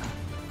l'Ouest.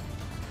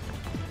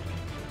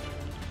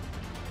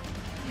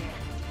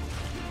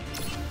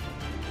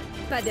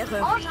 Pas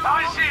d'erreur.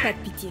 Par ici. Pas de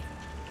pitié.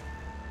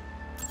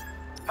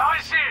 Par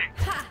ici.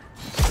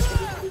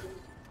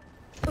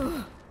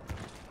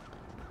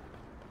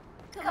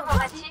 Comment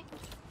vas-tu?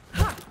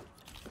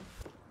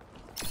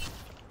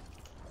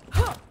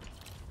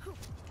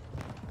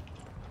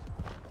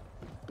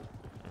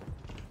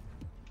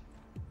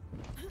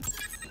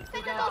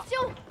 Faites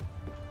attention!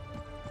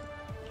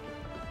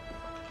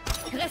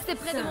 Restez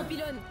près de mon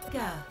pylône.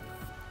 4,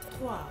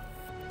 3,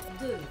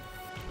 2,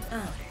 1.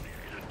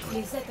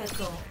 Les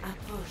attaquants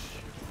approchent.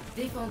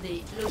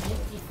 Défendez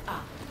l'objectif A.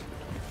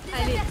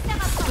 Allez,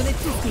 prenez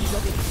tout ce qu'ils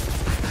ont.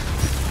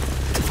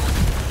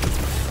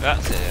 Là,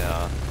 c'est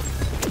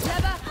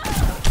Là-bas.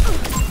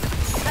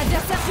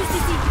 Adversaire juste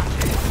ici.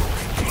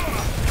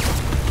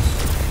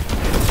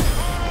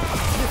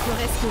 Je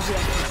ferai ce que j'ai à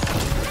faire.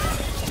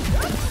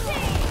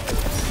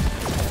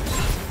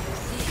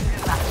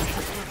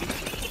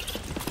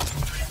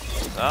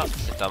 Ah,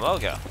 c'est un mort,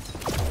 gars.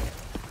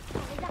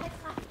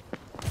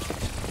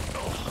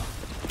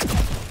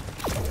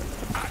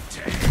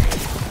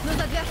 Nos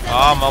adversaires.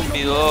 Ah, mon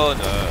pylône.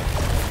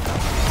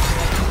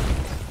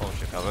 Oh, je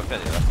vais faire refaire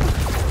déjà.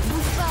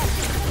 Bouge pas.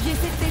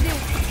 J'essaie de t'aider.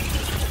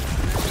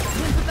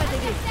 Je ne peux pas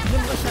t'aider. Je me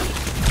recharge.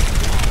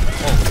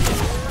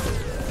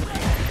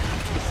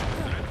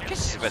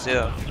 Qu'est-ce qui s'est passé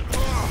là?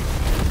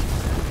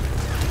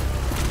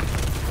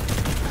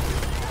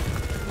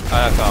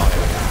 Ah, d'accord.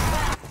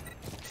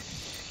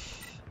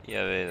 Il y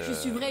avait. Je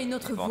suivrai une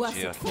autre voie,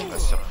 L'aventure c'est qui trop. m'a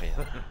surpris.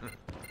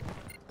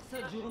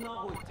 7 journées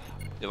en route.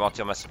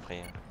 L'aventure m'a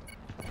surpris.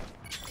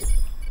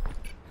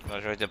 La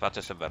majorité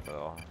partir se battre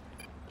alors.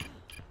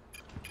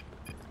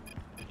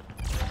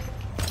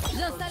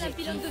 J'installe un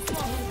pylône de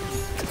soins.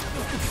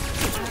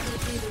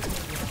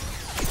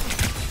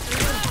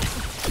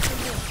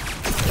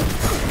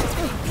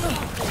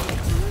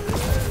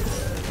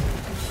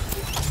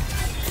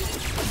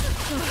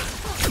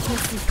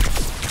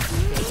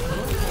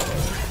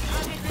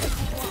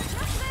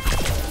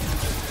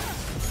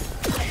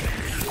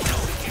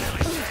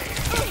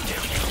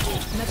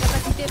 Ma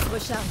capacité se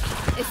recharge.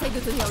 Essaye de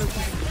tenir le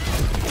coup.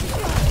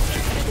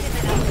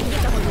 Je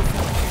vais t'arranger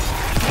ça.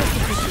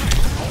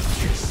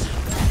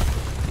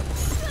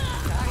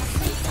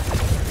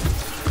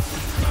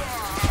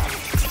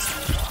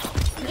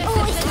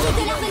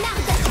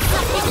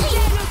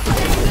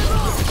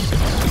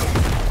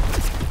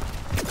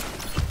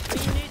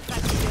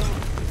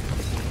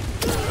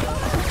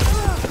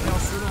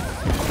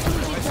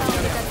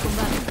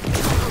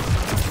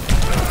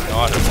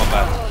 Non, je prends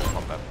pas. Je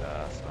prends pas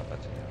place, ça va pas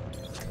tenir.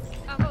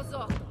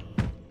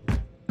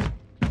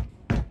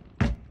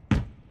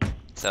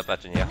 Ça va pas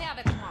tenir.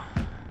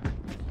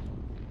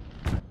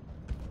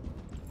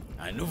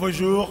 Un nouveau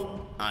jour,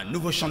 un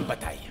nouveau champ de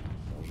bataille.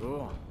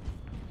 Bonjour.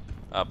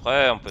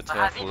 Après, on peut tirer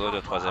un follow de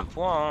 3ème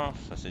point, hein.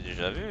 Ça c'est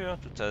déjà vu, hein,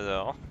 tout à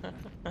l'heure.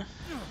 Mais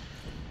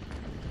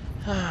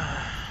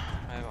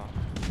bon.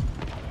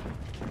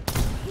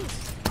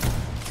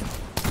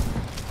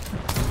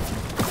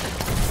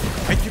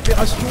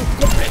 Opération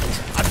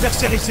complète.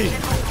 Adversaire ici.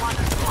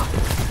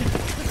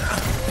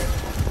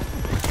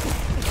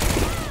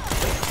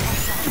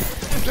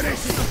 Venez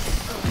ici.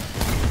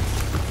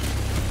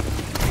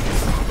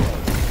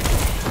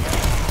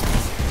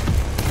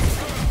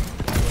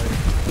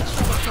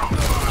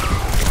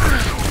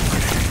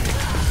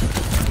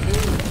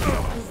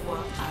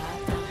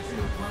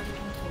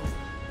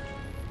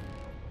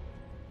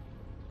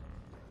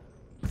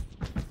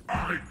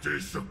 Arrêtez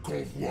ce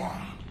convoi.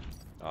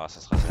 Ah, ça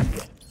sera ça.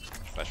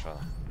 Pas choix.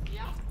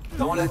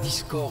 Dans la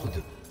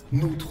discorde,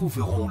 nous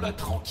trouverons la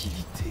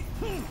tranquillité.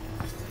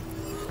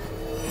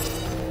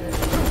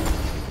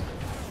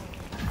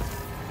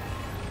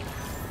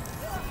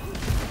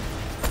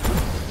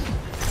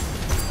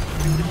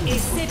 Et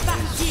c'est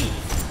parti.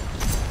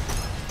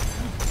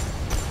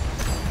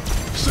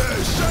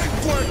 C'est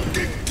quoi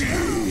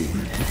Kiki?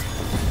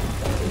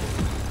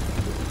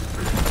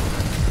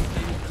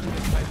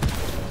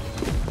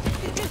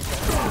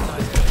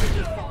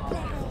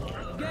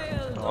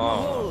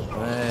 Oh.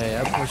 Ouais,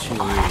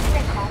 approchez-vous.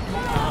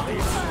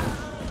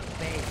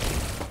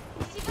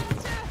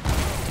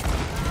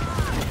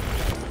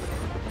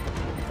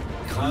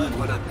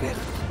 Craindre la perte.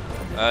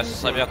 Ah, ce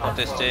serait bien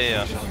contesté,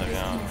 hein, ça serait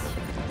bien.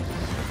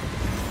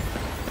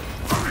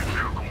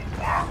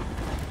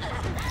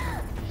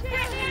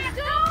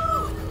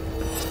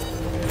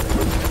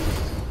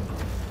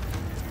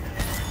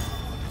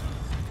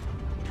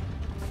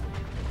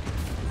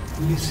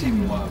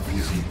 Laissez-moi vous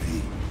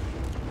aider.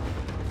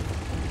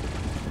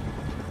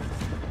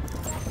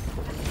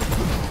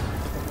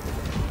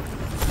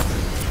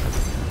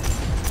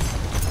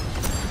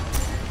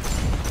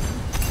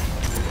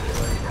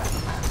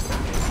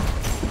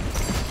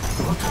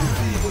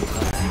 Retrouvez votre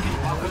intégrité.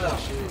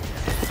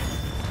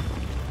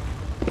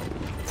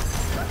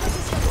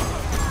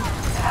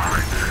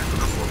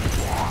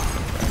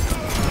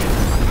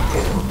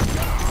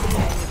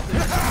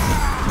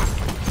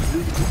 Le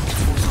doute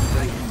vous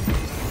envahit.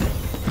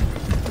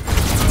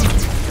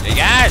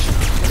 Dégage!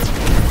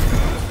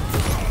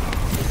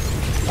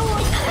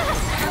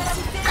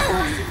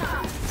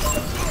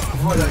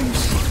 Voilà une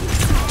cité.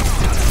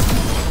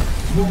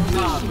 Mon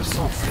âme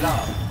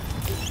s'enflamme.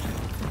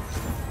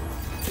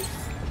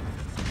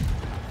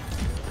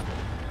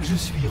 Je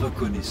suis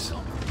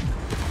reconnaissant.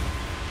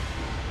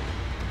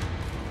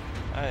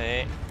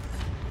 Allez.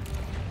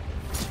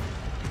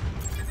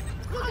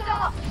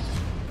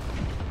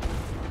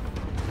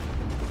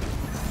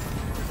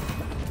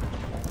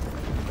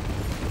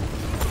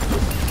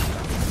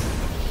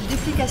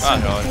 Duplication. Ah,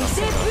 non, non.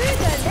 Début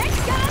de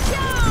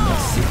l'excavation.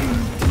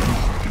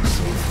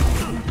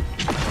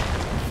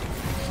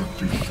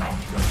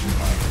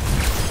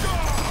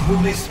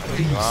 Mon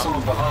esprit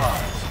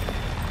s'embrase.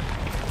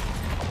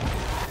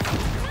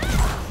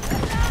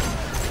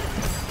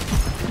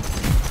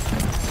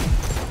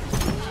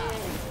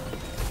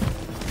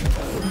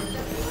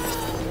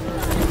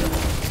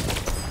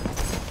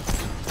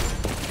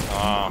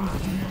 Ah.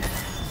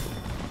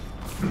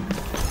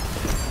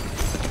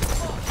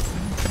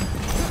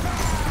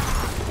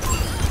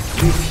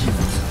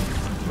 Méfiez-vous.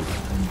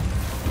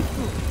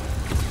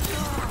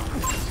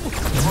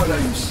 Voilà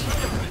une cité.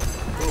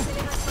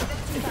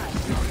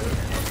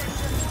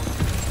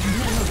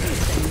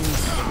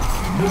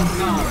 Mon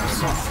âme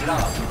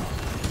s'enflamme.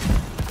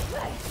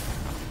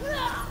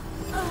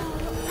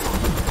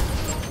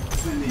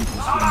 Venez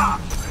vous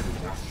soigner.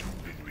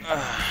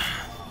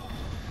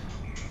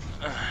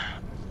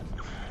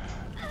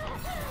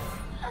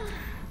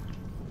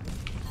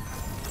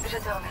 Je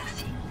te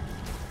remercie.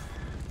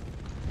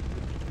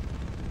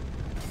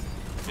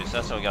 Mais ça,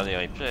 c'est regarder les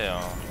replays. Hein.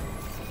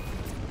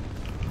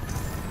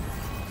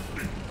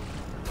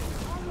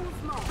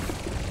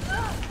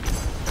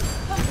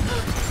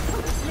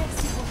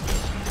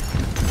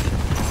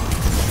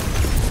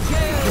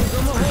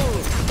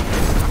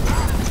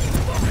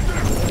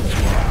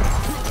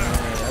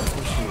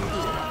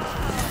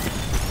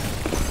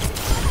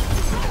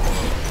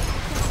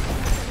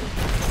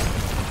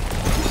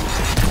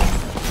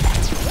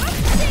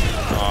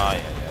 Aïe, aïe,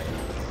 aïe.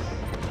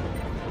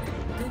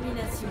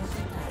 Domination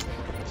totale.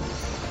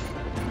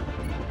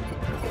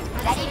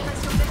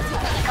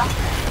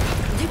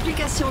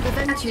 Duplication de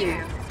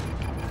peinture.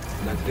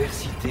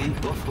 L'adversité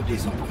offre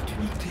des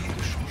opportunités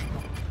de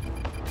changement.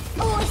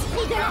 Ô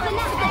esprit de la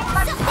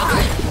renarde,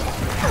 sortez.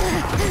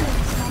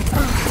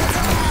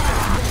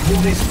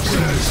 Mon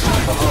esprit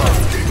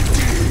s'embrase.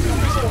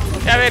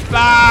 J'avais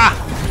pas!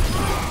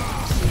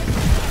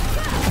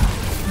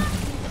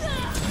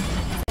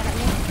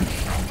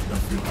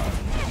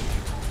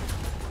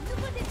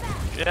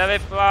 Je l'avais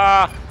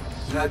pas!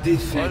 La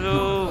défaite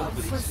Allô. n'a pas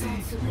brisé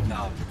une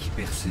âme qui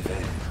persévère.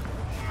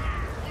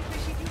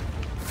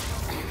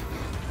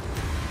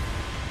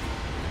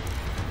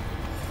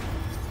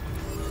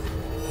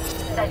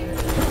 Salut.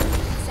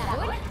 Ça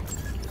roule?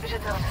 Je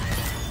te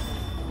remercie.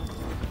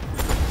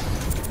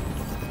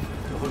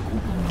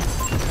 Regroupons-nous.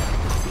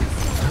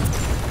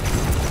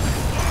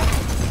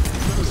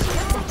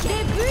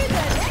 Début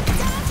de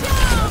l'excavation.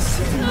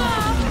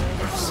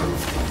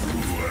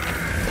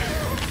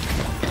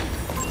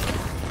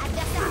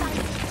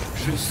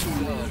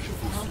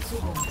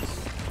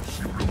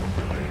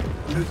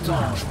 Le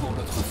temps joue en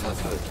notre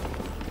faveur.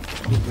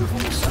 Nous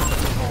devons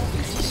simplement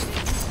résister.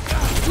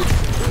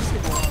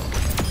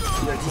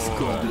 La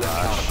discorde de la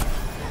rage.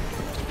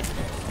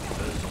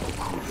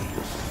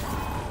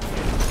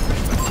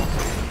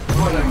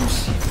 Voilà une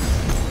cible.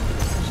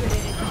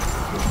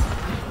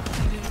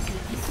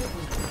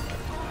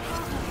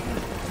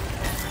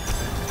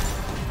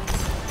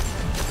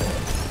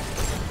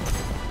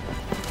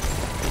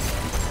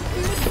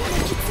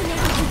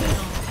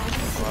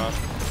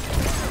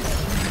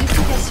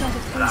 Réputation de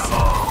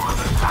trahison.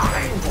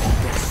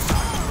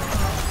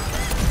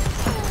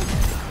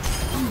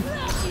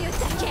 Je suis au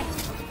taquet.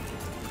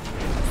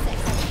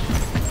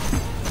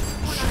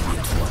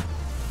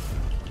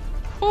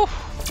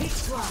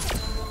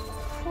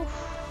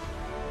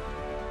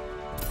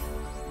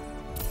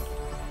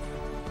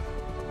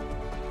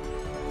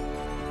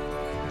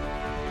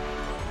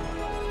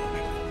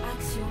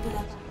 Action de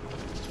la...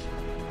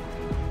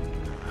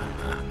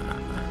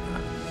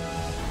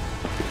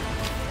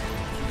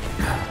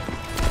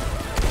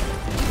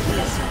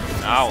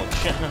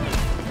 Ouch.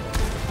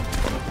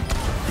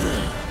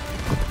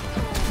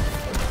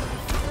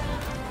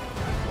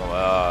 Bon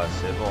voilà,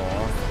 c'est bon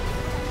hein.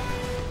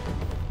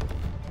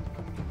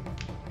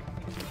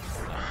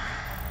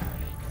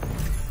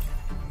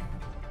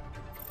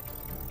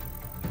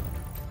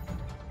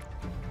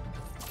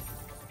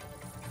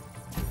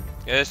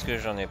 Qu'est-ce que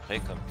j'en ai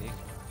pris comme pic?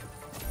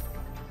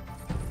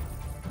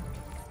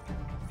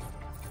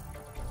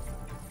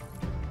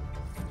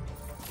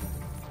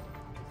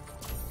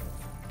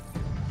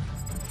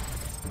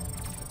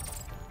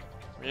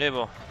 Mais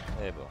bon,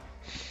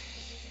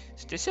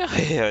 c'était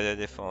serré la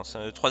défense.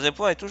 Le troisième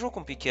point est toujours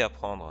compliqué à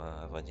prendre,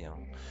 à vrai dire.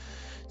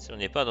 Si on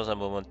n'est pas dans un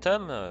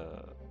momentum,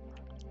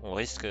 on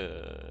risque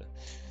de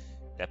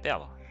la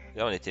perdre.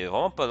 Là, on était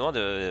vraiment pas loin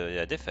de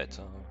la défaite.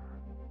 Hein.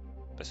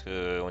 Parce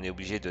qu'on est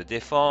obligé de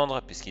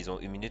défendre, puisqu'ils ont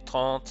 1 minute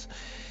 30.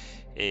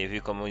 Et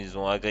vu comment ils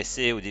ont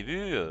agressé au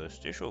début,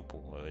 c'était chaud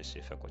pour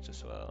essayer de faire quoi que ce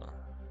soit.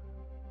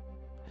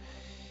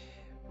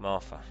 Mais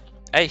enfin.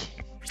 Allez,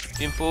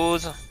 une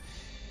pause.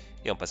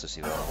 Et on passe au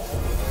suivant.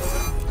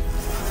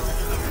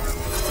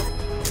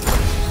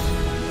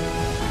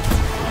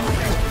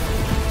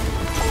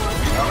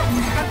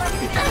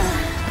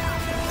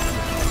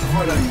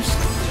 Voilà une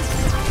cible.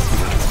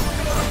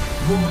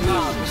 Mon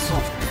âme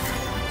s'en...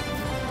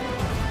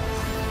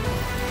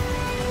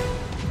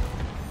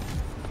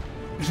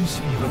 Je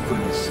suis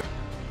reconnaissant.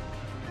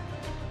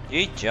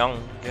 Yijang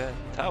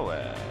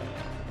Tower.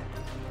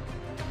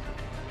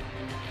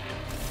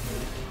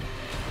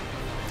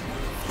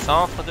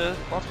 Centre de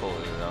contrôle.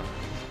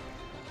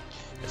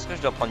 Est-ce que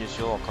je dois prendre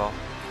Lucio encore?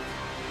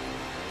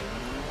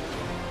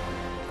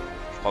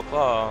 Je crois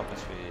pas, hein,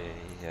 parce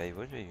qu'il a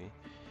évolué lui.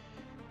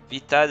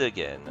 Vita de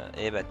Gain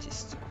et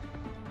Baptiste.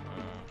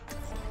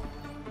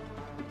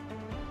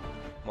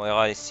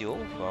 Moira est si haut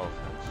ou pas en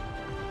fait?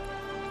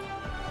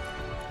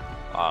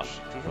 Ah, je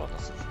suis toujours dans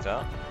cet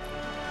état.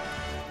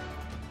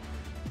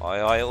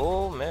 Moira est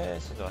haut, mais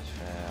ça devrait se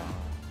faire.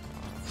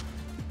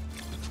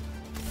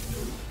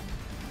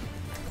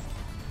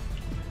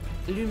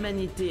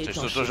 L'humanité est en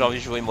Surtout j'ai envie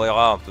de jouer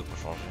Moira un peu pour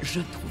changer.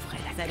 Je trouverai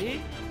la... Salut.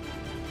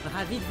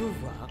 Ravi de vous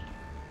voir.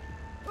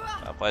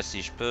 Après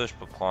si je peux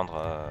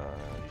prendre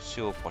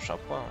Lucio au prochain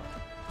point.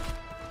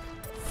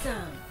 5,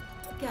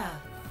 4,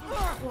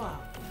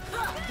 3,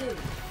 2,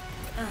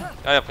 1.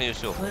 Ah, il a pris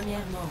Lucio.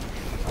 Premièrement,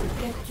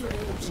 capturer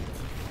l'objectif.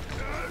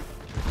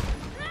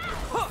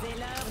 C'est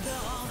l'heure de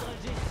rendre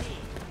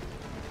justice.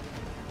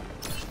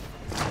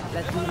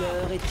 La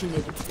douleur est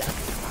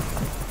inéluctable.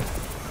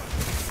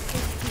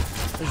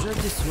 Je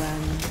te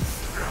soigne.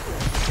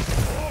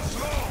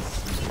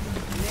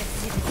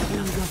 Merci de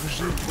une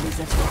gorgée pour les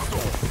affaires.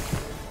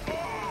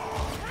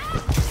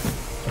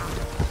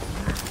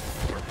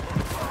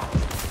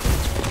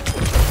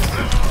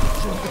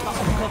 Je ne peux pas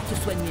encore te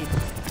soigner.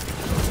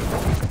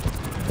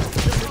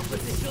 Je prends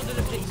possession de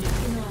l'objectif.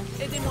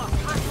 Aidez-moi.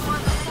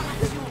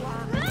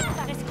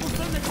 Ça reste qu'on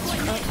peut me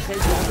soigner. Un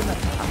trésor de ma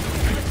part.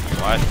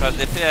 Ouais, je passe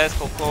des PS,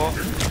 Coco. Mon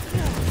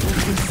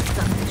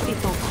destin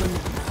est entre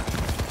nous.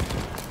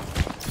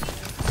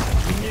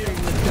 Nul ne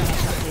peut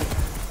m'échapper.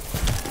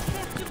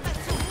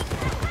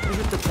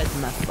 Je te prête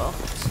ma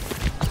force.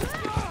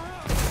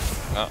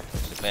 Ah,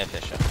 c'est bien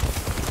flèche.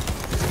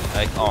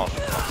 Avec Ange,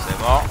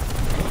 forcément.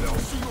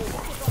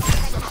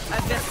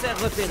 Adversaire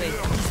repéré.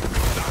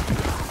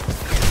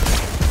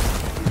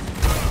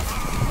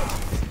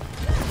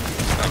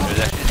 Je vais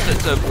lâcher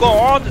cette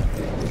seconde.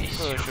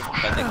 Je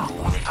prends des coups.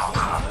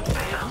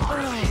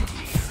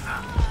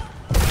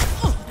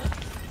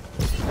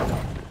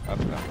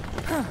 Hop là.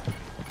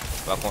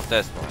 Pas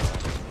conteste.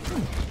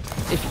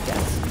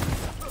 Efficace.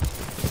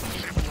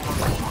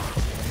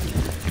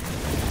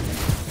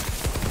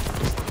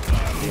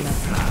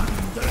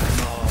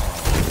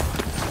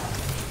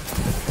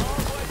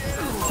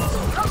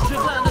 Je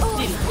vois un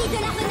hostile.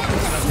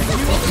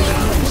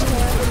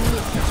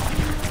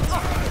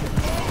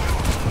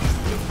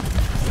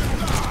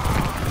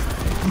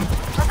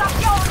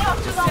 Attention, on est en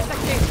dessous.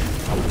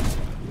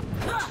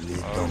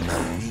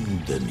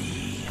 de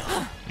mire.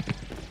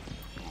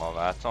 Bon, on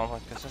va attendre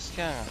que ça se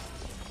calme.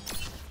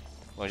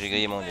 Moi j'ai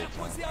grillé mon nez.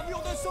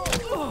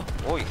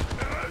 Oui.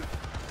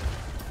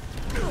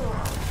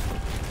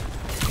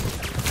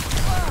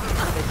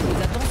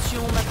 Faites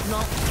attention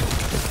maintenant.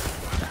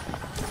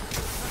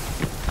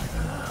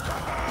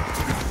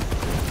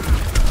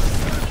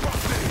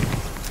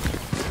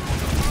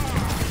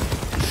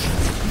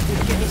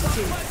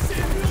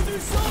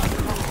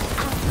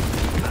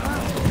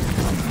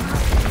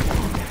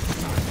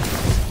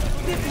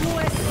 Des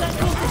prouesses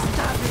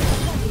incontestables.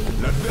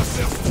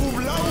 L'adversaire se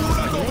trouve là où vous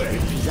l'attendez.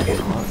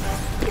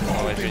 Bon,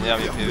 ouais, je vénère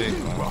mes PV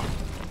quoi.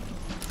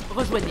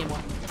 Rejoignez-moi.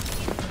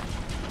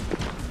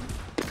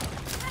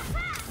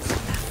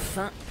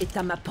 La fin est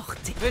à ma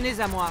portée. Venez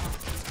à moi.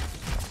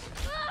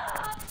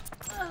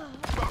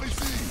 Par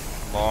ici.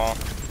 Bon.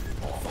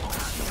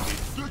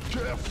 Les deux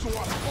cœurs sont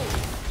à fond.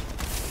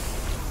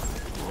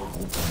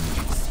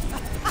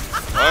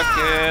 Ok.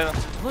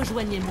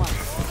 Rejoignez-moi.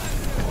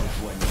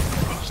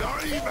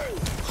 J'arrive.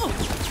 On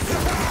se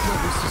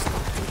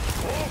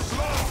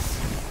lance.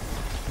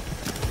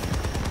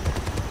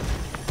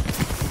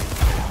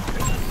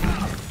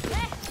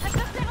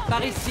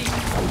 Par ici.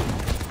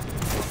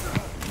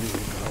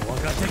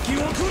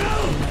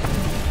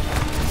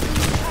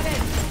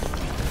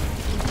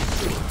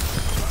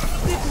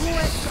 Des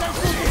prouesses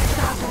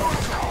incontestables.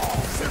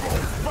 C'est bon,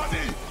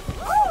 vas-y.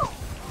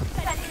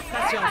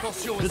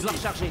 Attention, je dois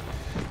recharger.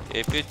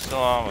 Et plus de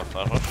soins, va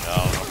falloir que je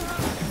recharge.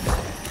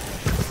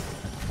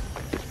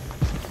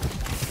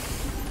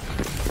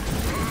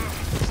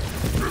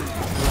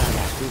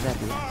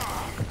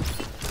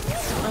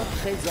 Un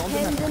présent de ma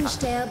part. Helden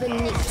sterben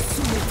nicht.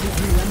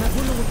 Soumettez-vous à ma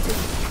volonté.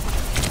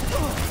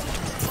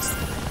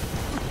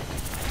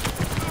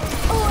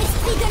 Ô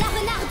esprit de la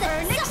renarde,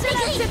 sortez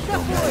gris.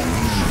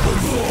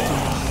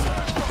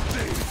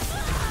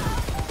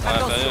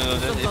 Attention, nos nous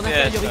sommes en DPS,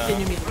 infériorité hein.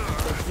 numérique.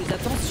 Faites plus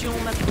attention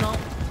maintenant.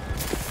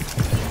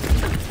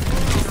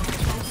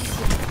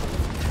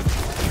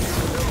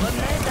 Le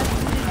remède à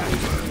tous les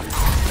maux.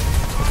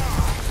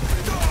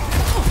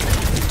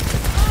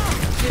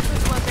 J'ai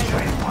besoin d'aide.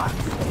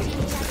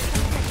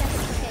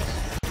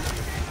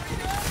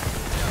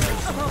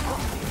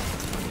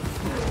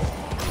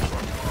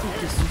 Il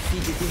te suffit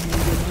de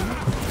dénouer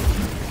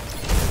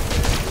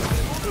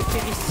et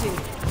périssez.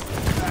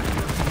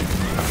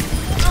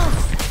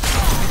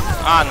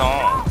 Ah non.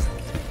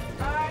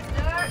 1,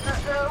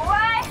 2,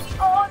 ouais,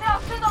 on est en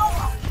ce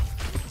nombre.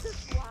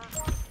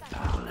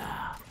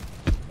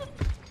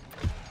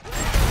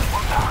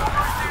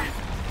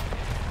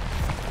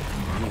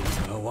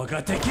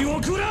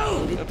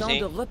 Il est temps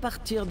de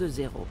repartir de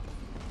zéro.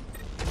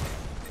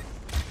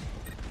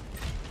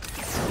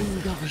 Une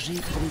gorgée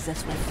pour les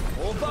assoiffés.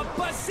 On va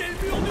passer le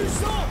mur du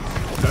sang.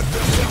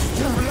 L'adversaire se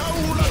trouve là où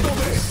vous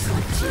l'attendez.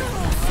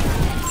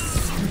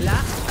 Là,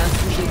 un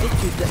sujet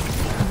d'étude.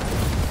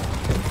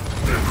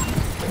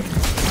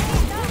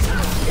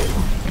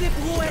 Des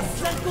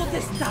prouesses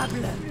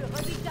incontestables.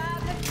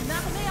 Redoutable, une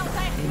armée en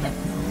tête. Et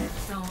maintenant,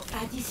 sang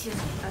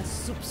additionnel. Un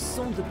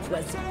soupçon de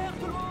poison.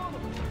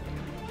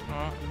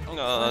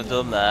 Oh,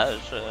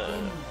 dommage.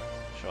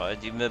 J'aurais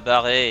dû me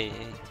barrer.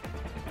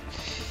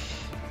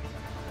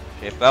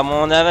 J'ai pas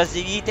mon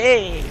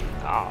invincibilité.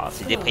 Ah,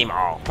 c'est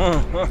déprimant.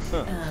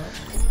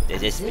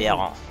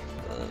 Désespérant.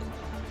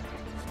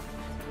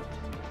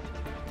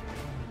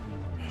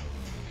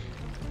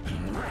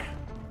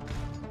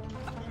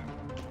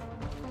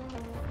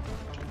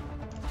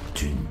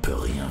 Tu ne peux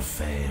rien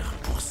faire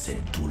pour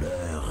cette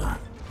douleur.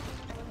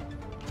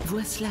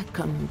 Vois cela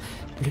comme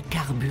le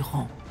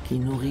carburant qui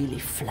nourrit les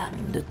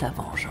flammes de ta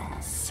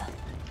vengeance.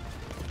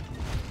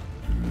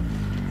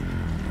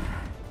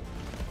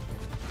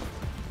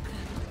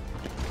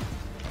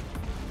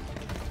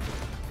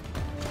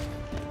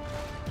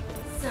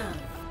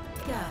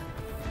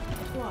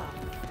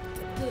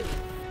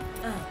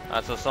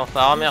 Ah, ça s'en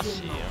fera,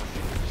 merci.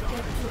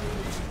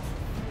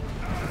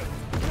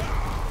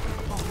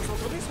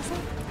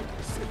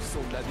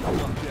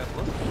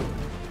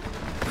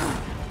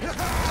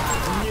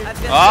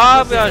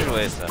 Ah, bien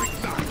joué ça.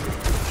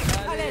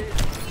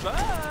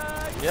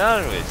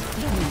 Bien joué ça.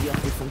 La meilleure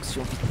des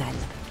fonctions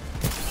vitales.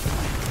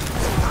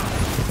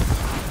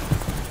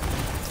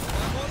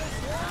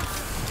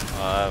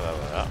 Ouais, bah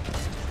voilà.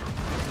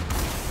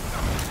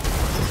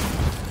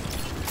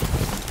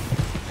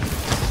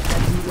 La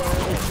douleur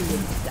est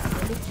inévitable.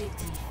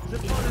 L'objectif. Je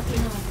prends le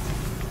prénom.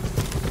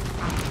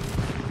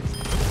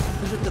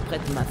 Je te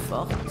prête ma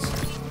force.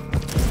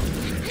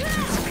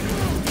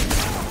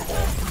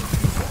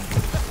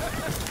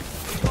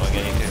 On va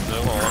gagner quelques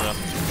secondes.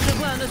 Je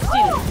vois un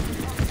hostile.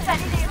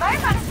 Salut les mains,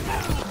 par ici.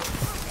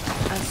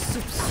 Un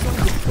soupçon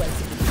de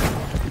poison.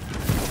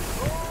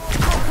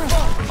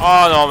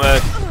 Oh non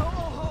mec.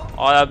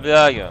 Oh la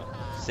blague.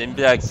 C'est une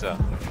blague ça.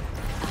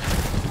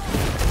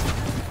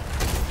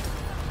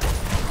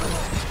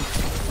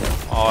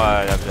 Oh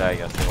ouais la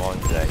blague, c'est vraiment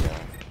une blague.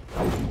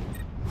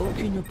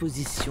 Aucune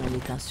opposition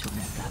n'est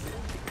insurmontable.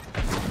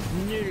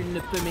 Nul ne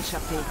peut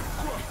m'échapper.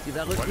 Tu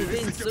vas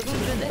retrouver une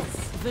seconde jeunesse.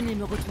 Venez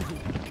me retrouver.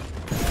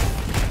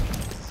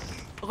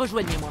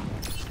 Rejoignez-moi.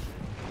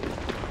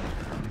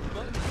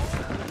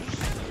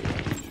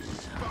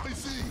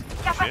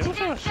 Capacité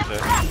Je sais.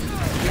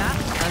 Là,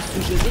 un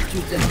sujet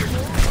d'étude.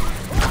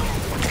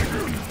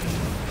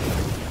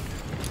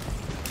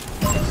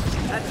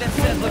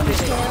 Adversaire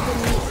repéré.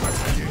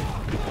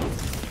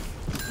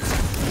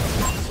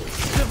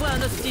 Je vois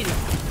un hostile.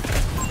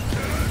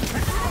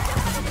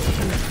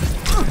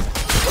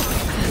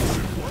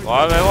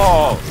 Ouais, mais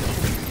bon.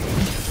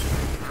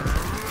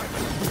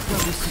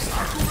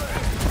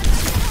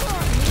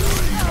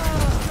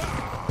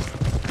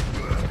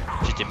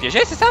 J'étais piégé,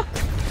 c'est ça?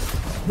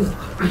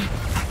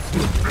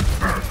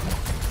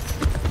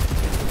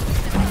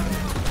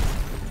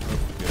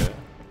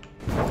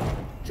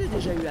 J'ai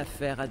déjà eu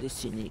affaire à des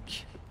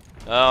cyniques.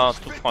 Ah, en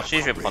toute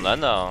franchise, je vais prendre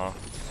Anna. Hein.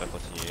 Ça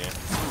continue.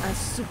 Un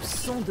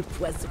soupçon de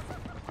poison.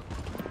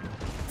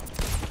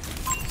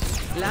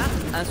 Là,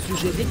 un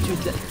sujet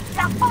d'étude.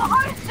 La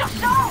parole sur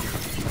champ.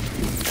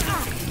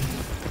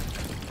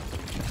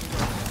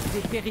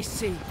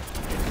 Dépérissez.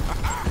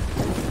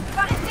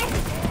 Par ici.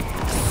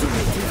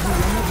 Soumettez-vous à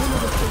ma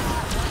volonté.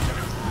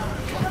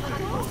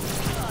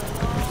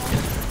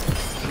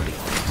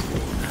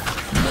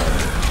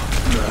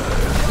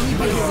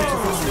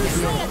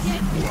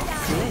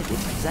 C'est des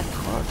plus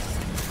atroces.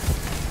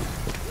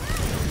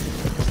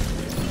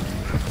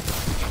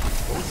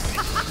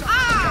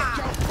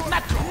 Ma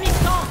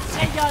puissance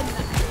rayonne.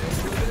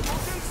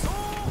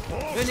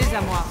 Venez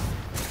à moi.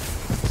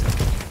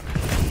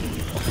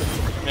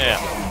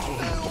 Merde.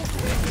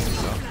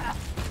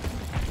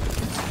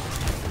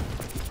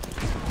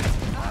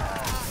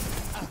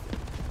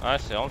 Ouais,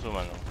 c'est en tout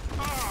maintenant.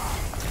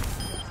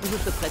 Je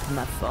te prête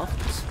ma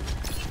force.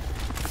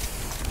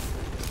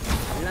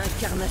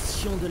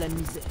 L'incarnation de la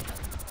misère.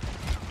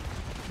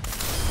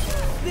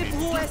 Des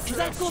brouesses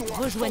accomplies.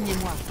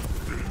 Rejoignez-moi.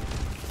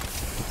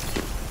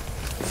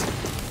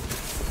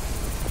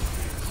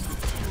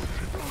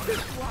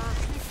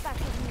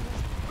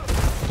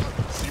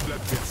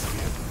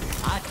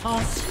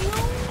 Attention,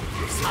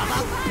 ça va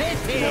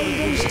péter.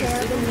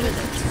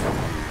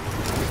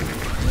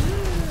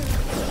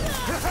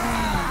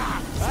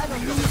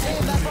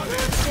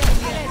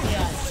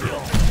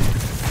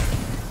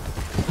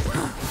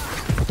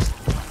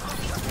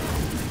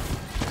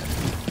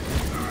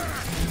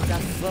 Ta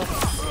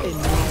force est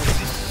noble.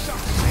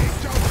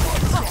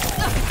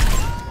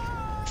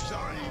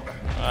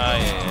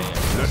 Aïe, aïe, aïe.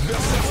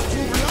 L'adversaire se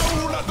trouve là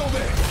où on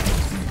l'attendait.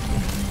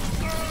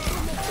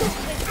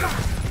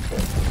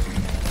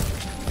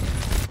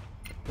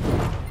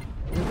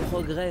 Le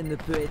progrès ne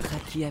peut être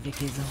acquis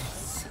avec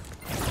aisance.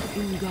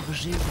 Une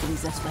gorgée pour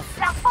les assoiffés.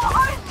 La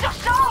parole sur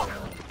champ.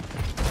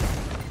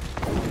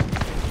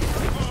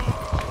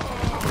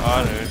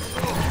 Allez.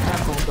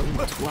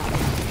 Abandonne-toi.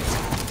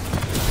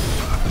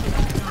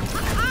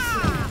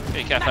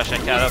 Et qu'à faire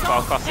chacun là pour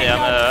encore c'est la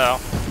malheur.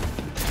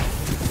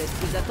 Faites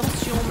plus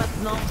attention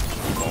maintenant.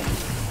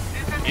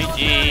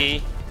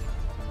 GG.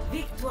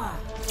 Victoire.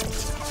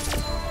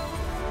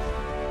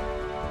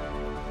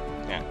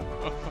 Tiens.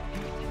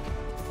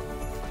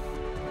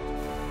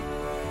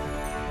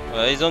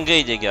 Ouais, ils ont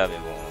gagné les gars, mais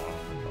bon.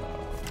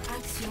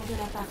 Action de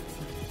la partie.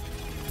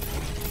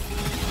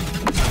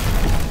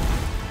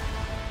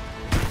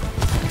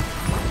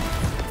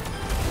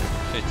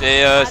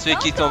 C'était celui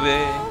qui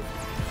tombait.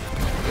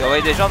 Il y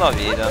aurait des gens dans le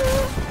vide.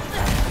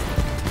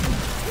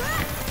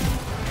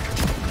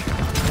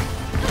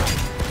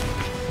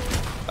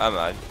 Pas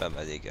mal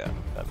les gars,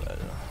 pas mal.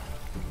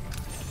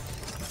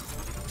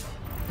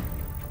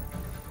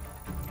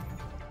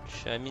 Je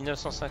suis à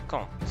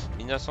 1950,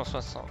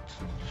 1960.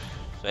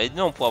 Ça va être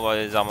long pour avoir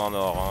les armes en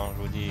or, hein,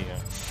 je vous dis.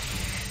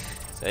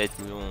 Ça va être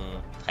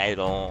long, très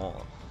long.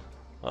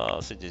 Oh,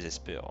 c'est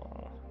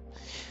désespérant.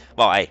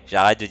 Bon, allez,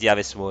 j'arrête de dire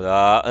avec ce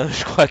mot-là.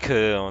 Je crois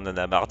qu'on en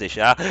a marre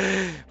déjà.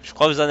 Je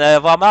crois que vous en allez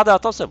avoir marre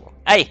d'entendre ce mot.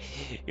 Allez,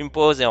 une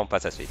pause et on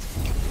passe à la suite.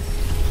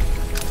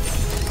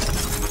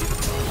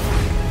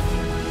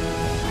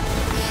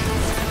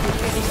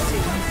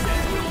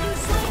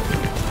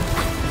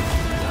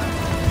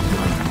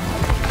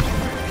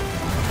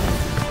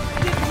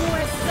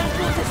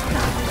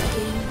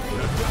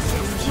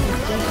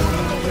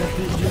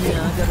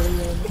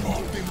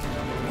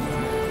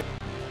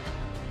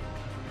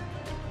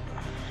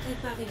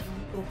 Préparez-vous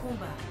au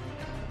combat.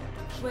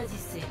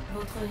 Choisissez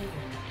votre héros.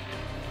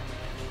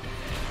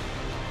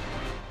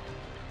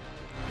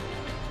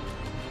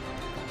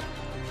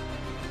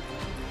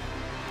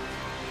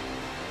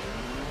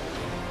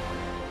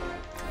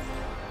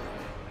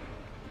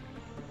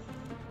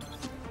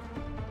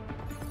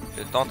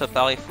 Je tente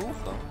pari fou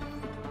quoi.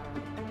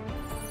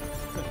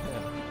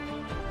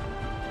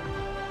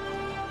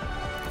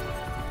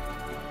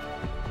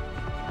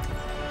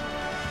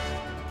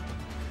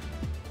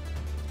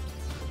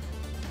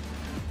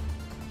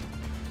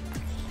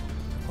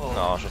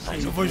 Non, je tente Un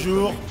ça. nouveau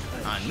jour,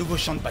 un nouveau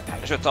champ de bataille.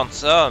 Je tente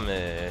ça,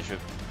 mais je...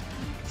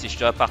 si je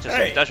dois partir sur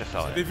Hey, l'état, je ferai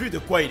vous rien. avez vu de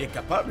quoi il est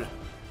capable?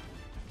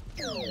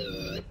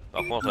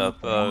 Par contre,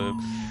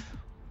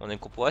 on a une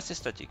compo assez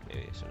statique, mais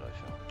oui, ça devrait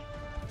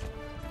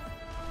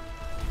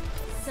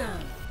faire.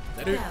 5,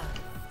 Salut.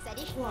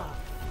 3,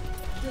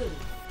 2,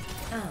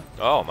 1.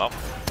 Oh, mort.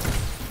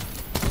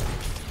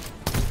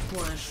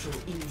 Point chaud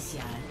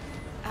initial.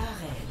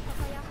 Arrêt.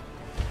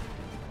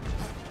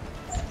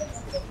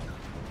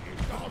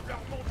 Temps de leur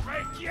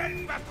montrer qui est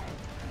le patron.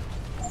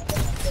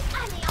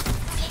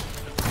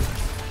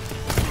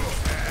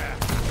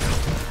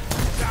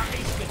 Ça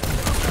risque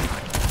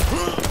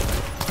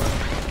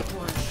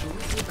Point chaud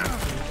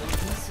évacué dans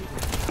 10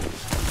 secondes.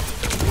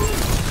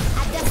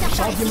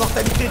 Champ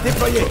d'immortalité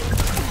déployé.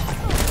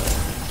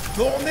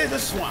 Tournée de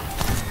soins.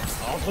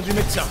 Ordre du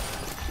médecin.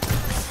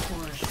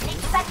 Point chaud.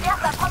 L'expacteur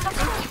va prendre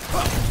l'objectif.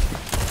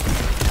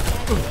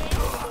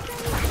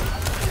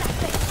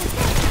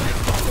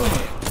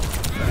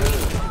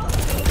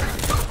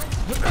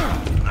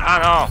 Ah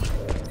non.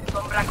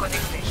 Sombra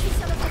connecté.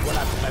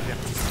 Voilà pour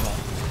l'avertissement.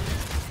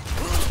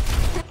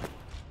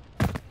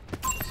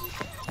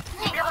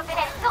 Négro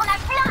céleste tourne à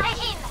plein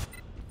régime.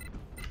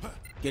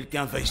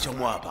 Quelqu'un veille sur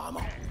moi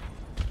apparemment.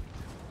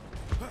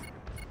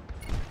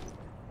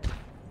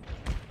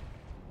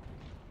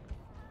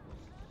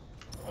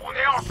 On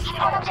est en Cible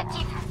mon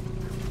objectif.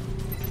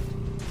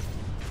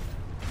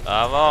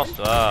 Avance,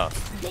 toi.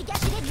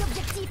 Dégagez-les de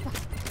l'objectif.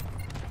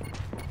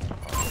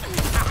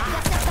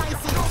 Adversaire par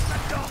ici.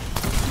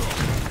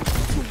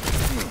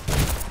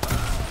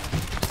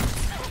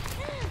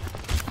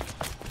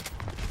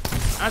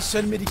 Un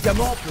seul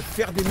médicament peut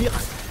faire des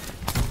miracles.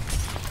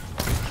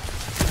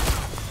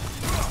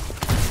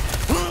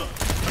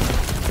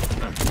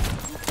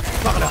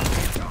 Par là.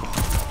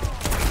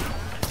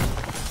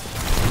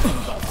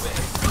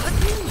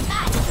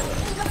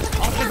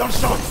 Entrez dans le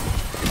champ.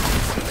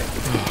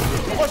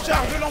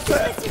 Recharge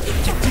l'enfer.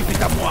 L'objectif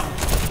est à moi.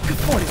 Que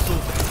font les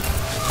autres?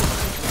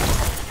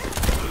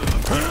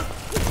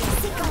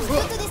 Séquence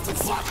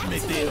d'autodestruction.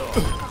 Météore.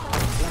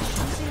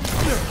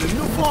 De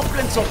nouveau en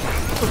pleine santé.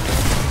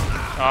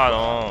 Ah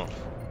non.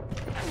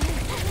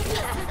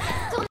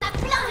 Tourne à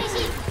plein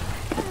régime.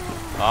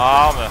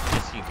 Ah, merci,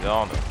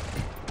 Cyclone.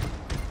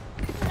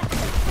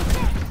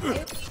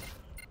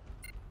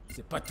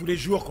 C'est pas tous les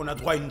jours qu'on a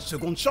droit à une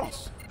seconde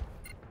chance.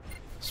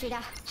 Je suis là.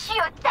 Je suis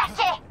au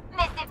taquet.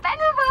 Mais c'est pas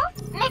nouveau.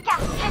 Mecha,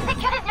 je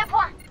sécurise le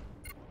point.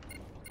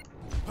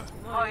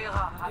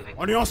 Moira avec.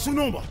 On est en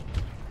sous-nombre.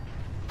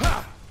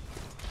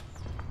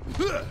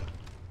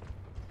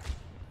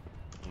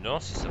 Non,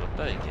 si ça va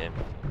pas les games.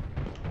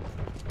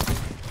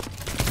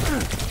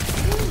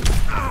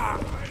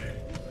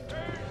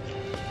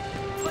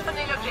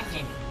 Prenez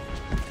l'objectif.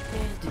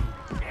 Perdu.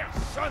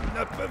 Personne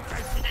ne peut me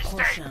résister.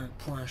 Prochain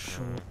point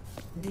chaud.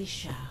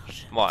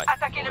 Décharge. Bon, ouais,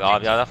 Attaquez on le verra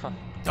mec. bien à la fin.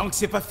 Tant que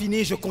c'est pas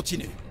fini, je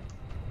continue.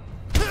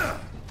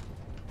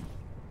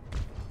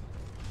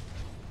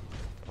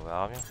 On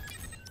verra bien.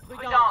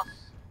 Prudence.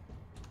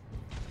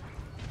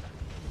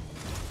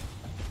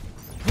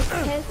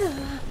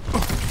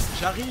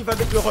 J'arrive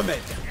avec le remède.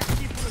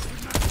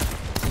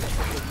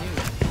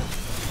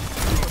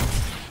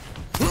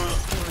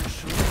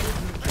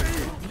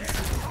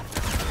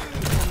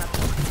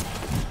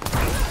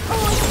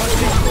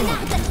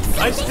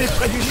 Restez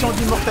près du champ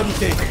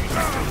d'immortalité.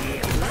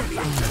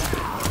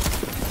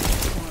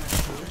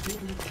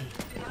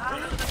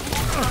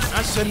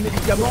 Un seul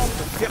médicament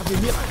peut faire des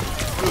miracles.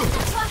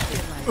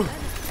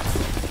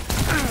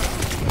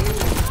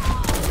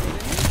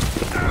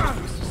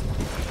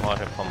 Moi, je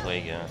vais prendre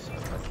Brig. Hein, ça va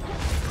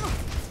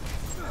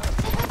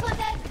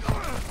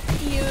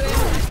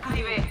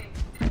Arrivé.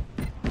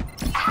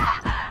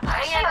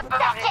 Rien ne peut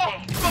m'arrêter.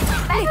 C'est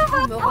pas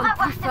nouveau. Pour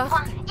avoir ce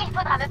point, il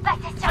faudra me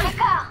passer sur le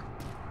corps.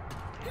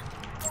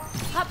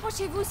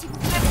 Rapprochez-vous si vous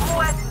voulez. Des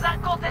prouesses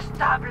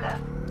incontestables. pas.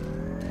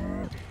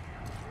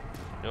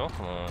 Non,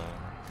 comment...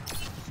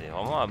 C'est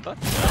vraiment un bot.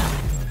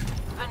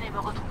 Venez me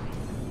retrouver.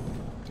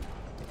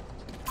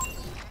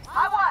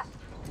 À moi.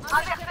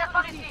 Adversaire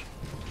par ici.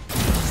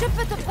 Je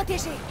peux te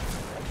protéger.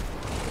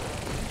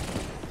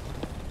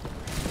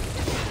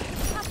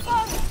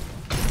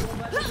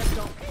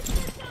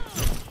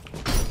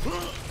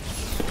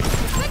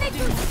 Venez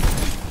tous.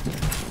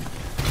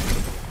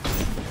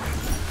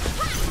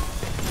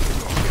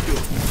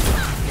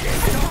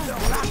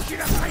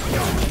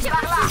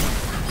 Par là.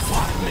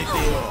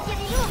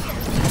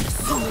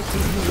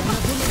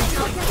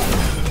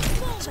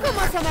 Je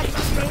commence à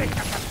m'habituer.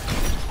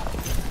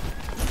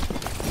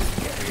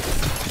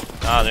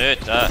 Ah,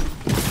 zut, hein.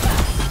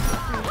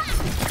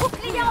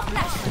 Bouclier en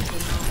place.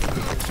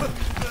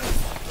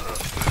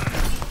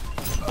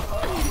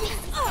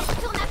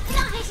 Tourne à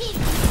plein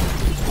régime.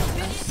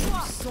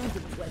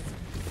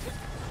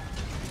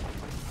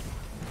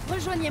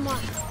 Rejoignez-moi.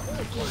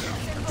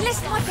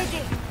 Laisse-moi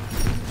t'aider.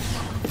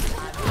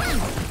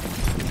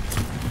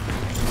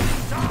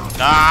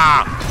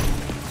 Ah!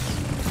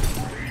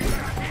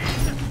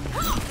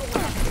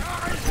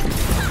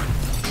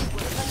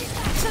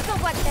 Je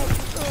t'envoie de l'aide.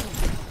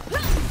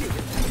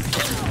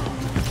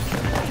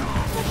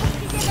 Mon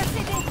bouclier va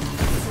céder.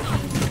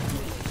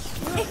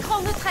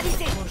 Écran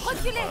neutralisé.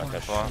 Reculez.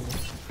 Très fort.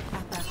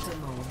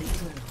 Appartement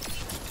détourné.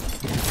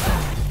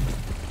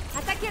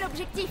 Attaquez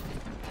l'objectif.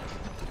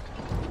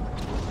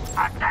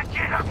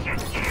 Attaquez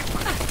l'objectif.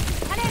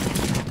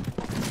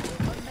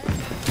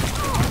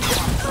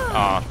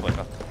 Ah, je pourrais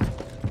pas.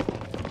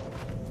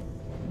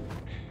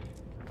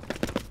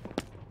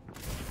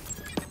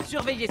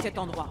 Surveillez cet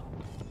endroit.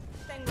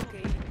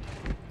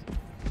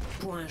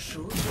 Point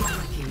chaud.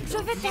 Je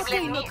vais Cible tenter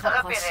une ennemie autre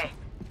approche. repérée.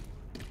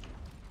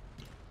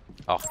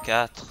 Hors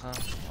 4.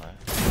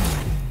 Ouais.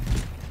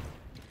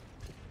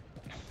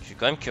 Je suis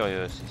quand même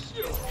curieux.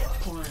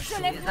 Point chaud.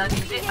 Je lève Les mon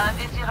invités bouclier.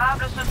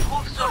 indésirables se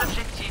trouvent sur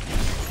l'objectif.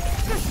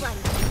 Je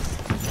soigne.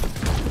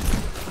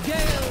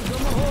 Guerre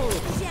de mon rôle.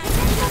 J'ai un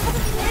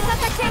ennemi les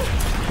attaquer.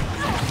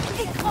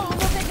 Écran en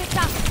mauvais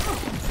état.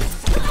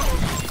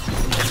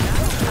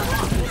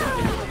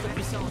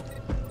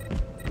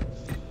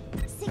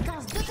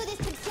 Séquence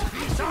d'autodestruction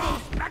activée.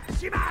 Puissance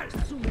maximale.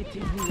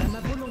 Soumettez-vous à ma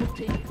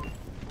volonté.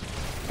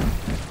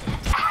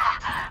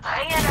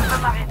 Rien ne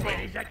peut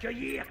m'arrêter. Les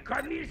accueillir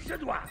comme il se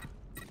doit.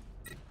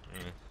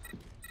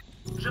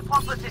 Je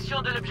prends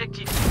possession de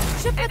l'objectif.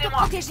 Je peux te Aidez-moi.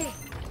 protéger.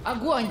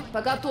 Огонь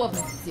по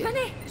готовности.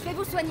 Venez, je vais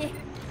vous soigner.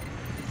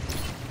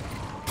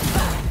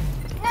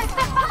 Ne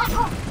faites pas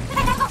recours.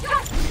 Faites attention.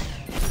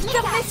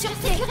 Dormez sur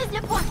pied. Sécurise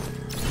le point.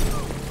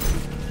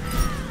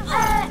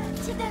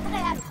 Tu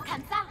devrais être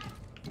comme ça.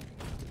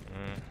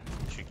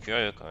 Je suis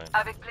curieux quand même.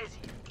 Avec plaisir.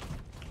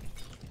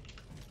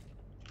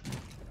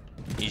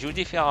 Il joue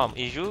différemment.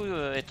 Il joue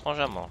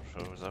étrangement,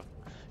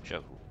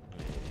 j'avoue.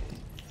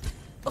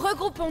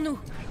 Regroupons-nous.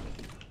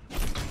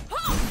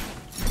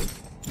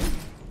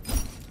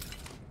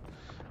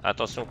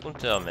 Attention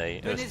counter,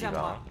 mais Venez ce à qui va,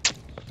 moi. hein.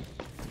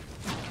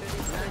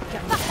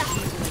 Par là.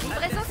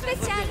 Livraison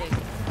spéciale.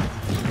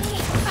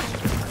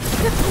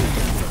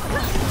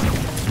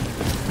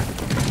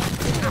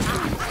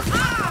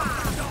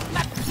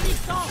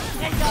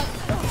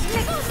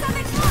 Les tous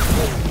avec moi.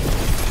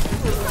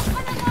 Reprenez-moi.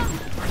 Par là.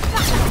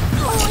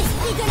 Oh,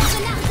 esprit de la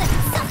renarde.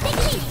 Sors tes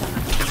griffes.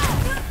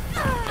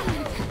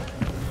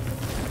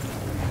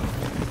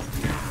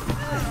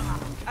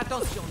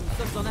 Attention,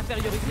 nous sommes en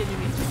infériorité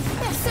numérique.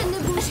 Personne ne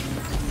bouge.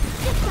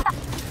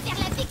 Vers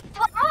la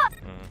victoire.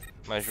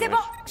 Ouais, je C'est vois.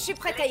 bon, je suis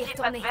prête à y L'équipe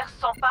retourner. adverse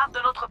s'empare de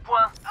notre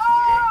point.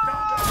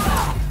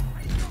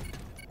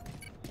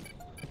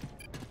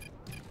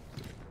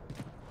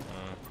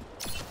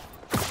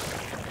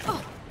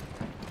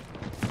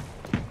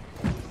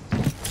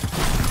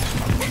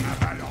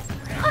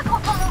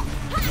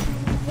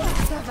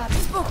 Ça va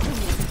beaucoup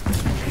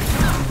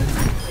mieux.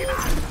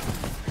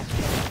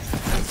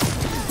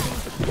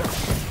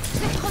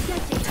 C'est trop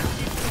gâté.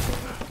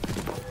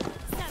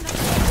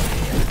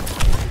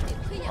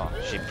 Oh,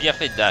 j'ai bien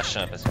fait de dash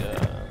hein, parce que.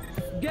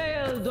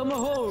 Guerre de mon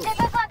rôle. J'ai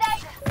besoin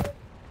d'aide.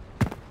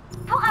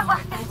 Pour avoir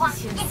ce point,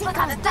 il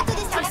faudra me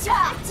d'autodestruction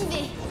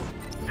activée.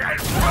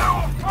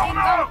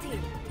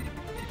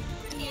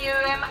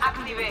 IEM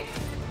activé.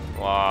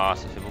 Waouh,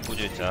 ça fait beaucoup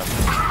de temps.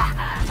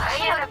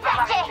 Rien ne peut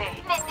m'arrêter.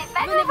 Mais c'est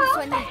pas Venez vous nouveau.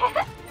 soigner.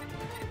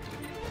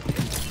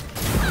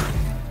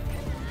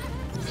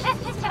 Je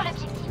suis sur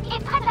l'objectif. Il est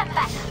prêt à me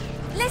battre.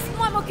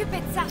 Laisse-moi m'occuper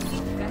de ça.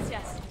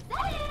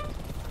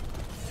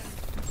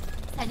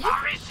 Salut.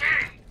 Par ici.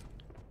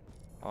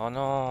 Oh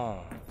non.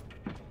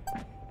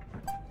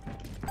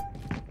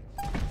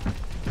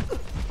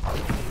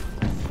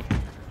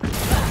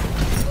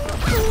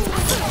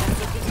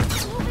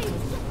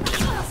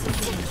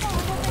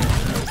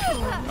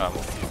 Ah bon.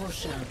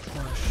 Prochain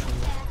point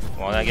chaud.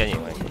 Bon, on a gagné,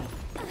 ouais.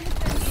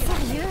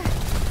 Sérieux?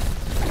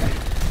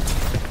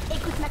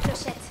 Écoute ma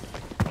clochette.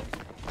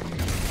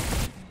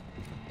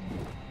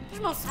 Je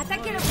m'en suis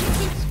attaqué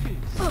l'objectif.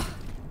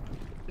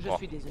 Je Bon.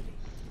 suis désolé.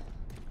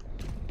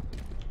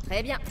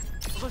 Très bien.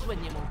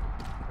 Rejoignez-moi.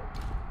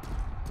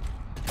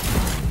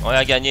 On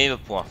a gagné le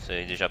point,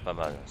 c'est déjà pas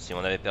mal. Si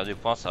on avait perdu le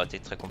point, ça aurait été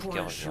très compliqué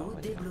à Point revenir. chaud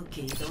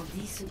débloqué dans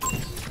 10 secondes.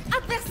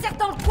 Adversaire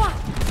dans le coin.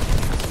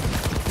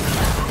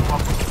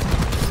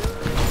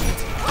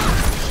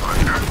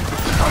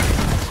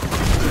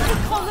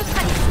 Écran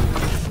neutralisé.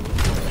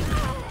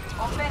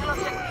 On perd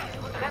l'objectif.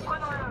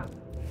 Reprenons-le.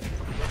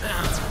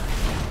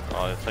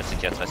 Alors, le truc, c'est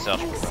qu'il y a Tracer,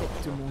 je peux pas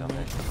Accepte mon permettre.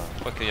 aide. Je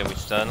crois qu'il y a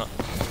Winston.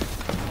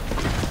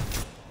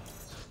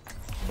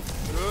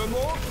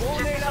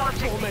 Je suis sur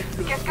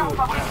l'objectif. Quelqu'un en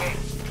fabriqué.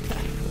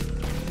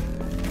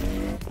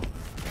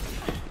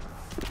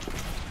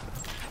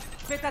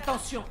 Faites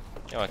attention.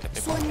 Et on va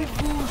capter.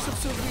 Soignez-vous sur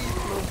ce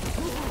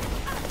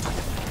rythme.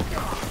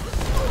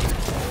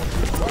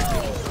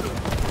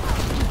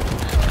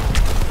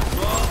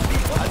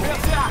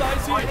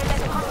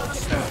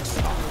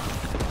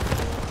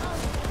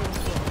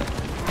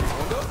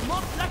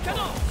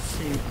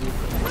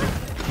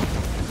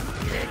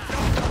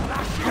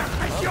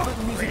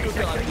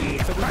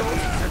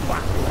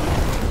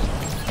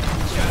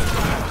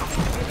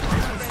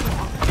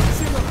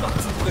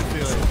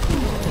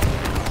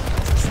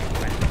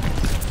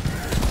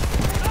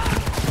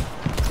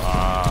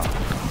 Ah.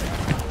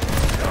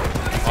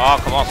 Oh,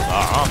 comment ça,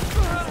 hein?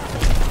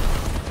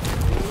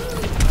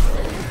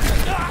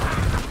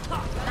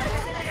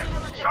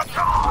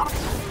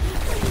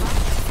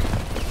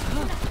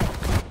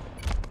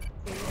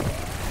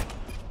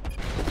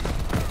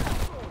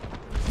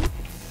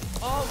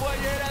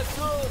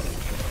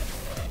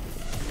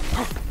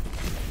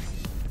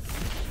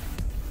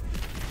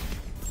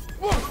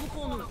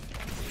 rencontrons-nous.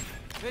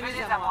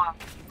 Venez à moi.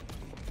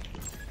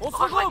 On se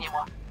regroupe.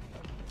 Rejoignez-moi.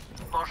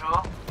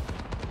 Bonjour.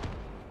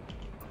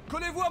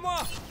 Collez-vous à moi.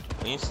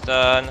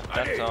 Winston,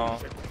 attends.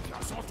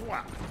 Sans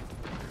toi.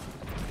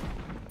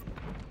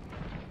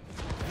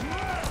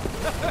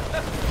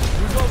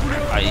 Vous en voulez.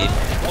 Ah, il est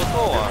trop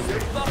tôt, hein.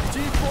 C'est parti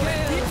pour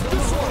les titres de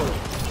solo.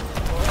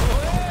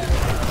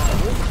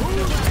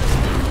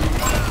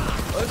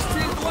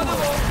 Hostile droit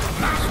devant.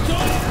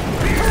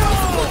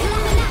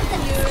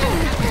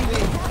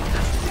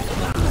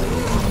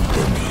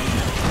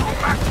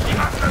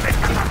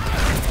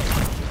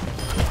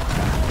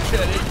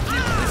 Quelle équipe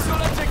est sur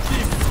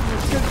l'objectif.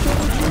 Quelqu'un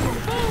de dur.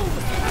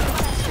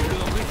 C'est le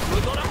rythme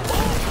dans la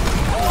peau.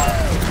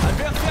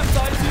 Adversaire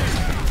par ici.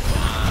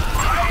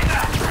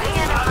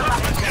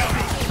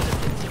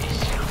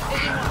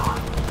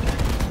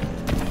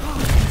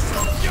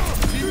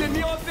 Six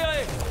ennemis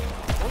repérés.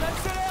 On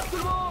accélère tout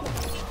le monde.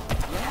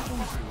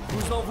 Je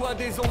vous envoie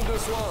des ondes de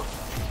soins.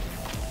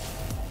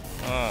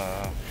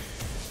 Ah,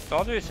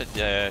 tendu cette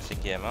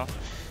game, hein.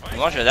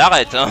 Moi je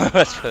l'arrête, hein,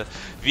 parce que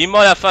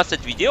vivement la fin de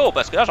cette vidéo,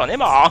 parce que là j'en ai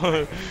marre.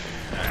 Hein.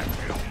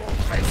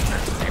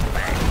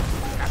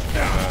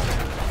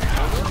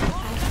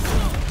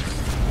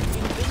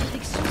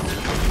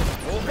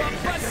 On va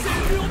passer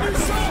le mur du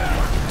sang.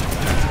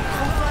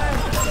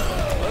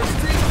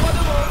 Hostile droit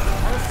devant.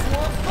 Un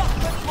soin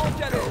parfaitement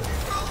calé.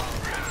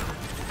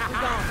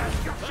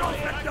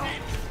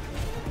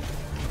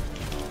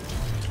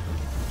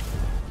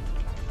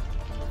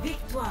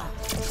 Victoire.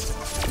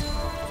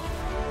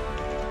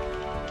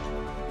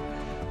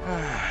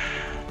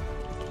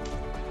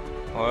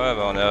 Ouais,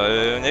 bah on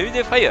a eu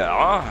des frayeurs,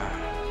 hein.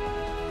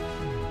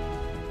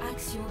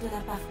 Action de la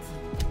partie.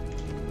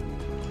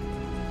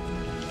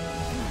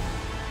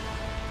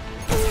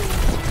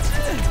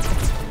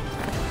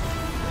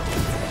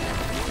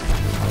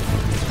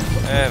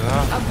 Eh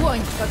ben.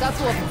 Огонь по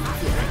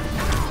готовности.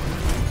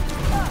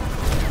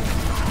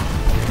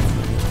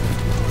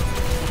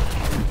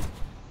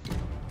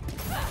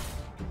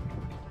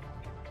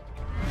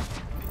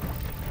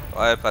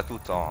 Ouais, pas tout le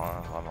temps,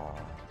 hein, vraiment.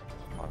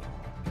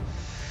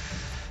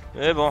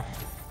 Mais bon,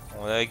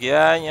 on la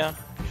gagne.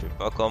 Je sais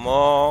pas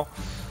comment,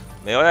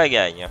 mais on la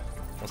gagne.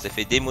 On s'est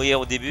fait démouiller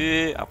au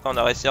début, après on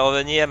a réussi à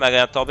revenir malgré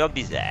un tourbillon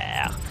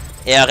bizarre.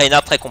 Et un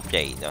Reynard très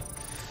complet.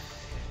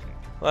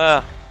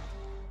 Voilà.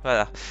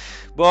 Voilà.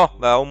 Bon,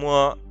 bah au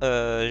moins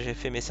j'ai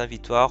fait mes 5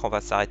 victoires. On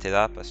va s'arrêter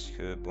là parce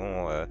que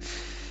bon,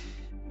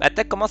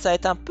 l'attaque commence à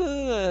être un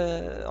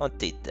peu en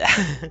tête.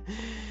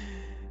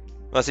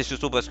 Bah, c'est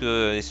surtout parce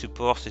que les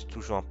supports c'est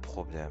toujours un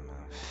problème.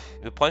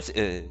 Le problème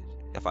c'est,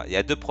 enfin il y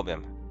a deux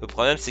problèmes. Le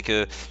problème c'est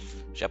que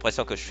j'ai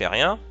l'impression que je fais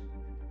rien,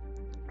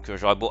 que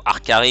j'aurais beau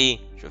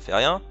arcari, je fais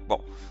rien. Bon,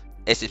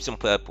 exception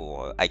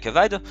pour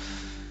Eichewalde.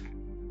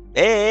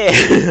 Et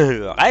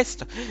le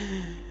reste.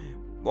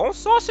 Bon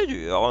sang c'est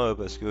dur, hein,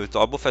 parce que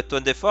t'auras beau faire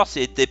tonne d'efforts, si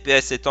les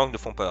TPS et tanks ne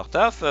font pas leur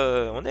taf,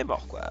 on est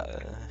mort quoi.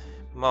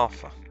 Mais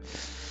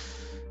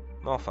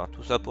enfin,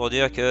 tout ça pour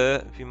dire que,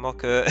 vivement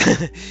que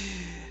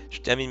je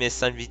termine mes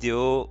 5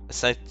 vidéos,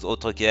 5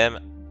 autres games,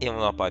 et on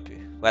n'en parle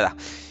plus. Voilà.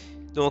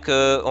 Donc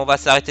on va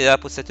s'arrêter là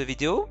pour cette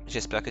vidéo,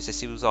 j'espère que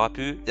ceci vous aura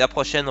plu. La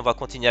prochaine on va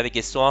continuer avec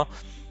les soins,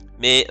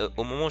 mais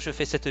au moment où je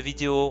fais cette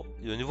vidéo,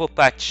 le nouveau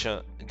patch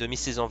de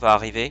mi-saison va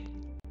arriver.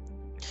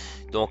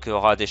 Donc il y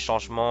aura des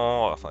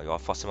changements, enfin il y aura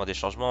forcément des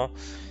changements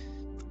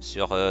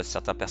sur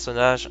certains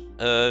personnages.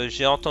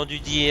 J'ai entendu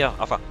dire,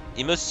 enfin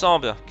il me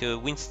semble que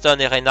Winston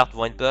et Reinhardt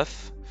vont être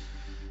buff.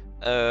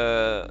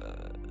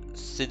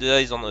 Ces deux-là,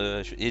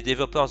 les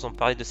développeurs ils ont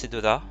parlé de ces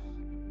deux-là.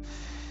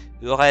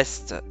 Le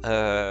reste,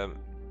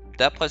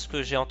 d'après ce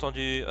que j'ai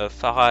entendu,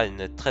 Pharah a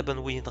une très bonne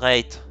win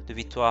rate de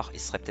victoire. Il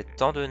serait peut-être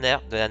temps de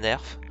la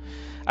nerf.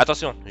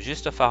 Attention,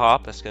 juste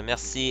Pharah, parce que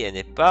Merci, elle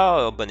n'est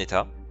pas en bon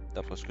état,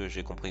 d'après ce que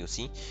j'ai compris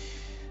aussi.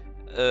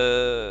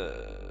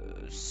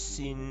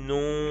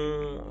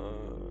 Sinon,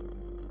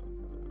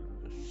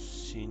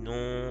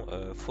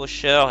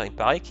 Faucheur, il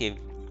paraît qu'il est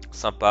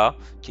sympa,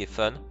 qu'il est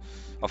fun.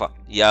 Enfin,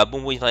 il y a un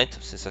bon win rate,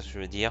 c'est ça que je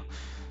veux dire.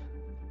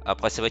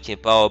 Après, c'est vrai qu'il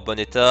n'est pas en bon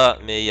état,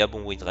 mais il y a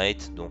bon win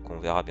rate, donc on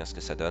verra bien ce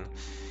que ça donne.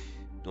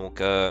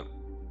 Donc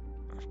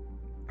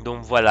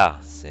voilà,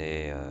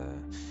 c'est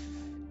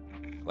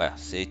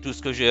tout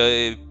ce que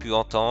j'ai pu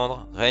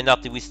entendre.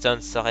 Reinhardt et Winston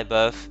seraient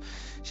buff.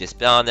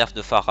 J'espère un nerf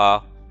de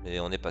Pharah, mais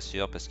on n'est pas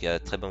sûr parce qu'il y a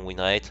très bon win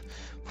rate.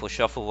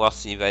 Faucheur, faut voir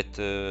s'il va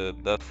être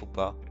buff ou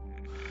pas.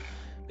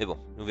 Mais bon,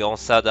 nous verrons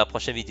ça dans la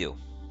prochaine vidéo.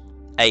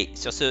 Allez,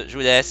 sur ce, je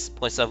vous laisse.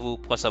 Prenez soin de vous,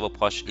 prenez soin de vos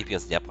proches, et puis on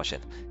se dit à la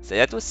prochaine.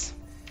 Salut à tous!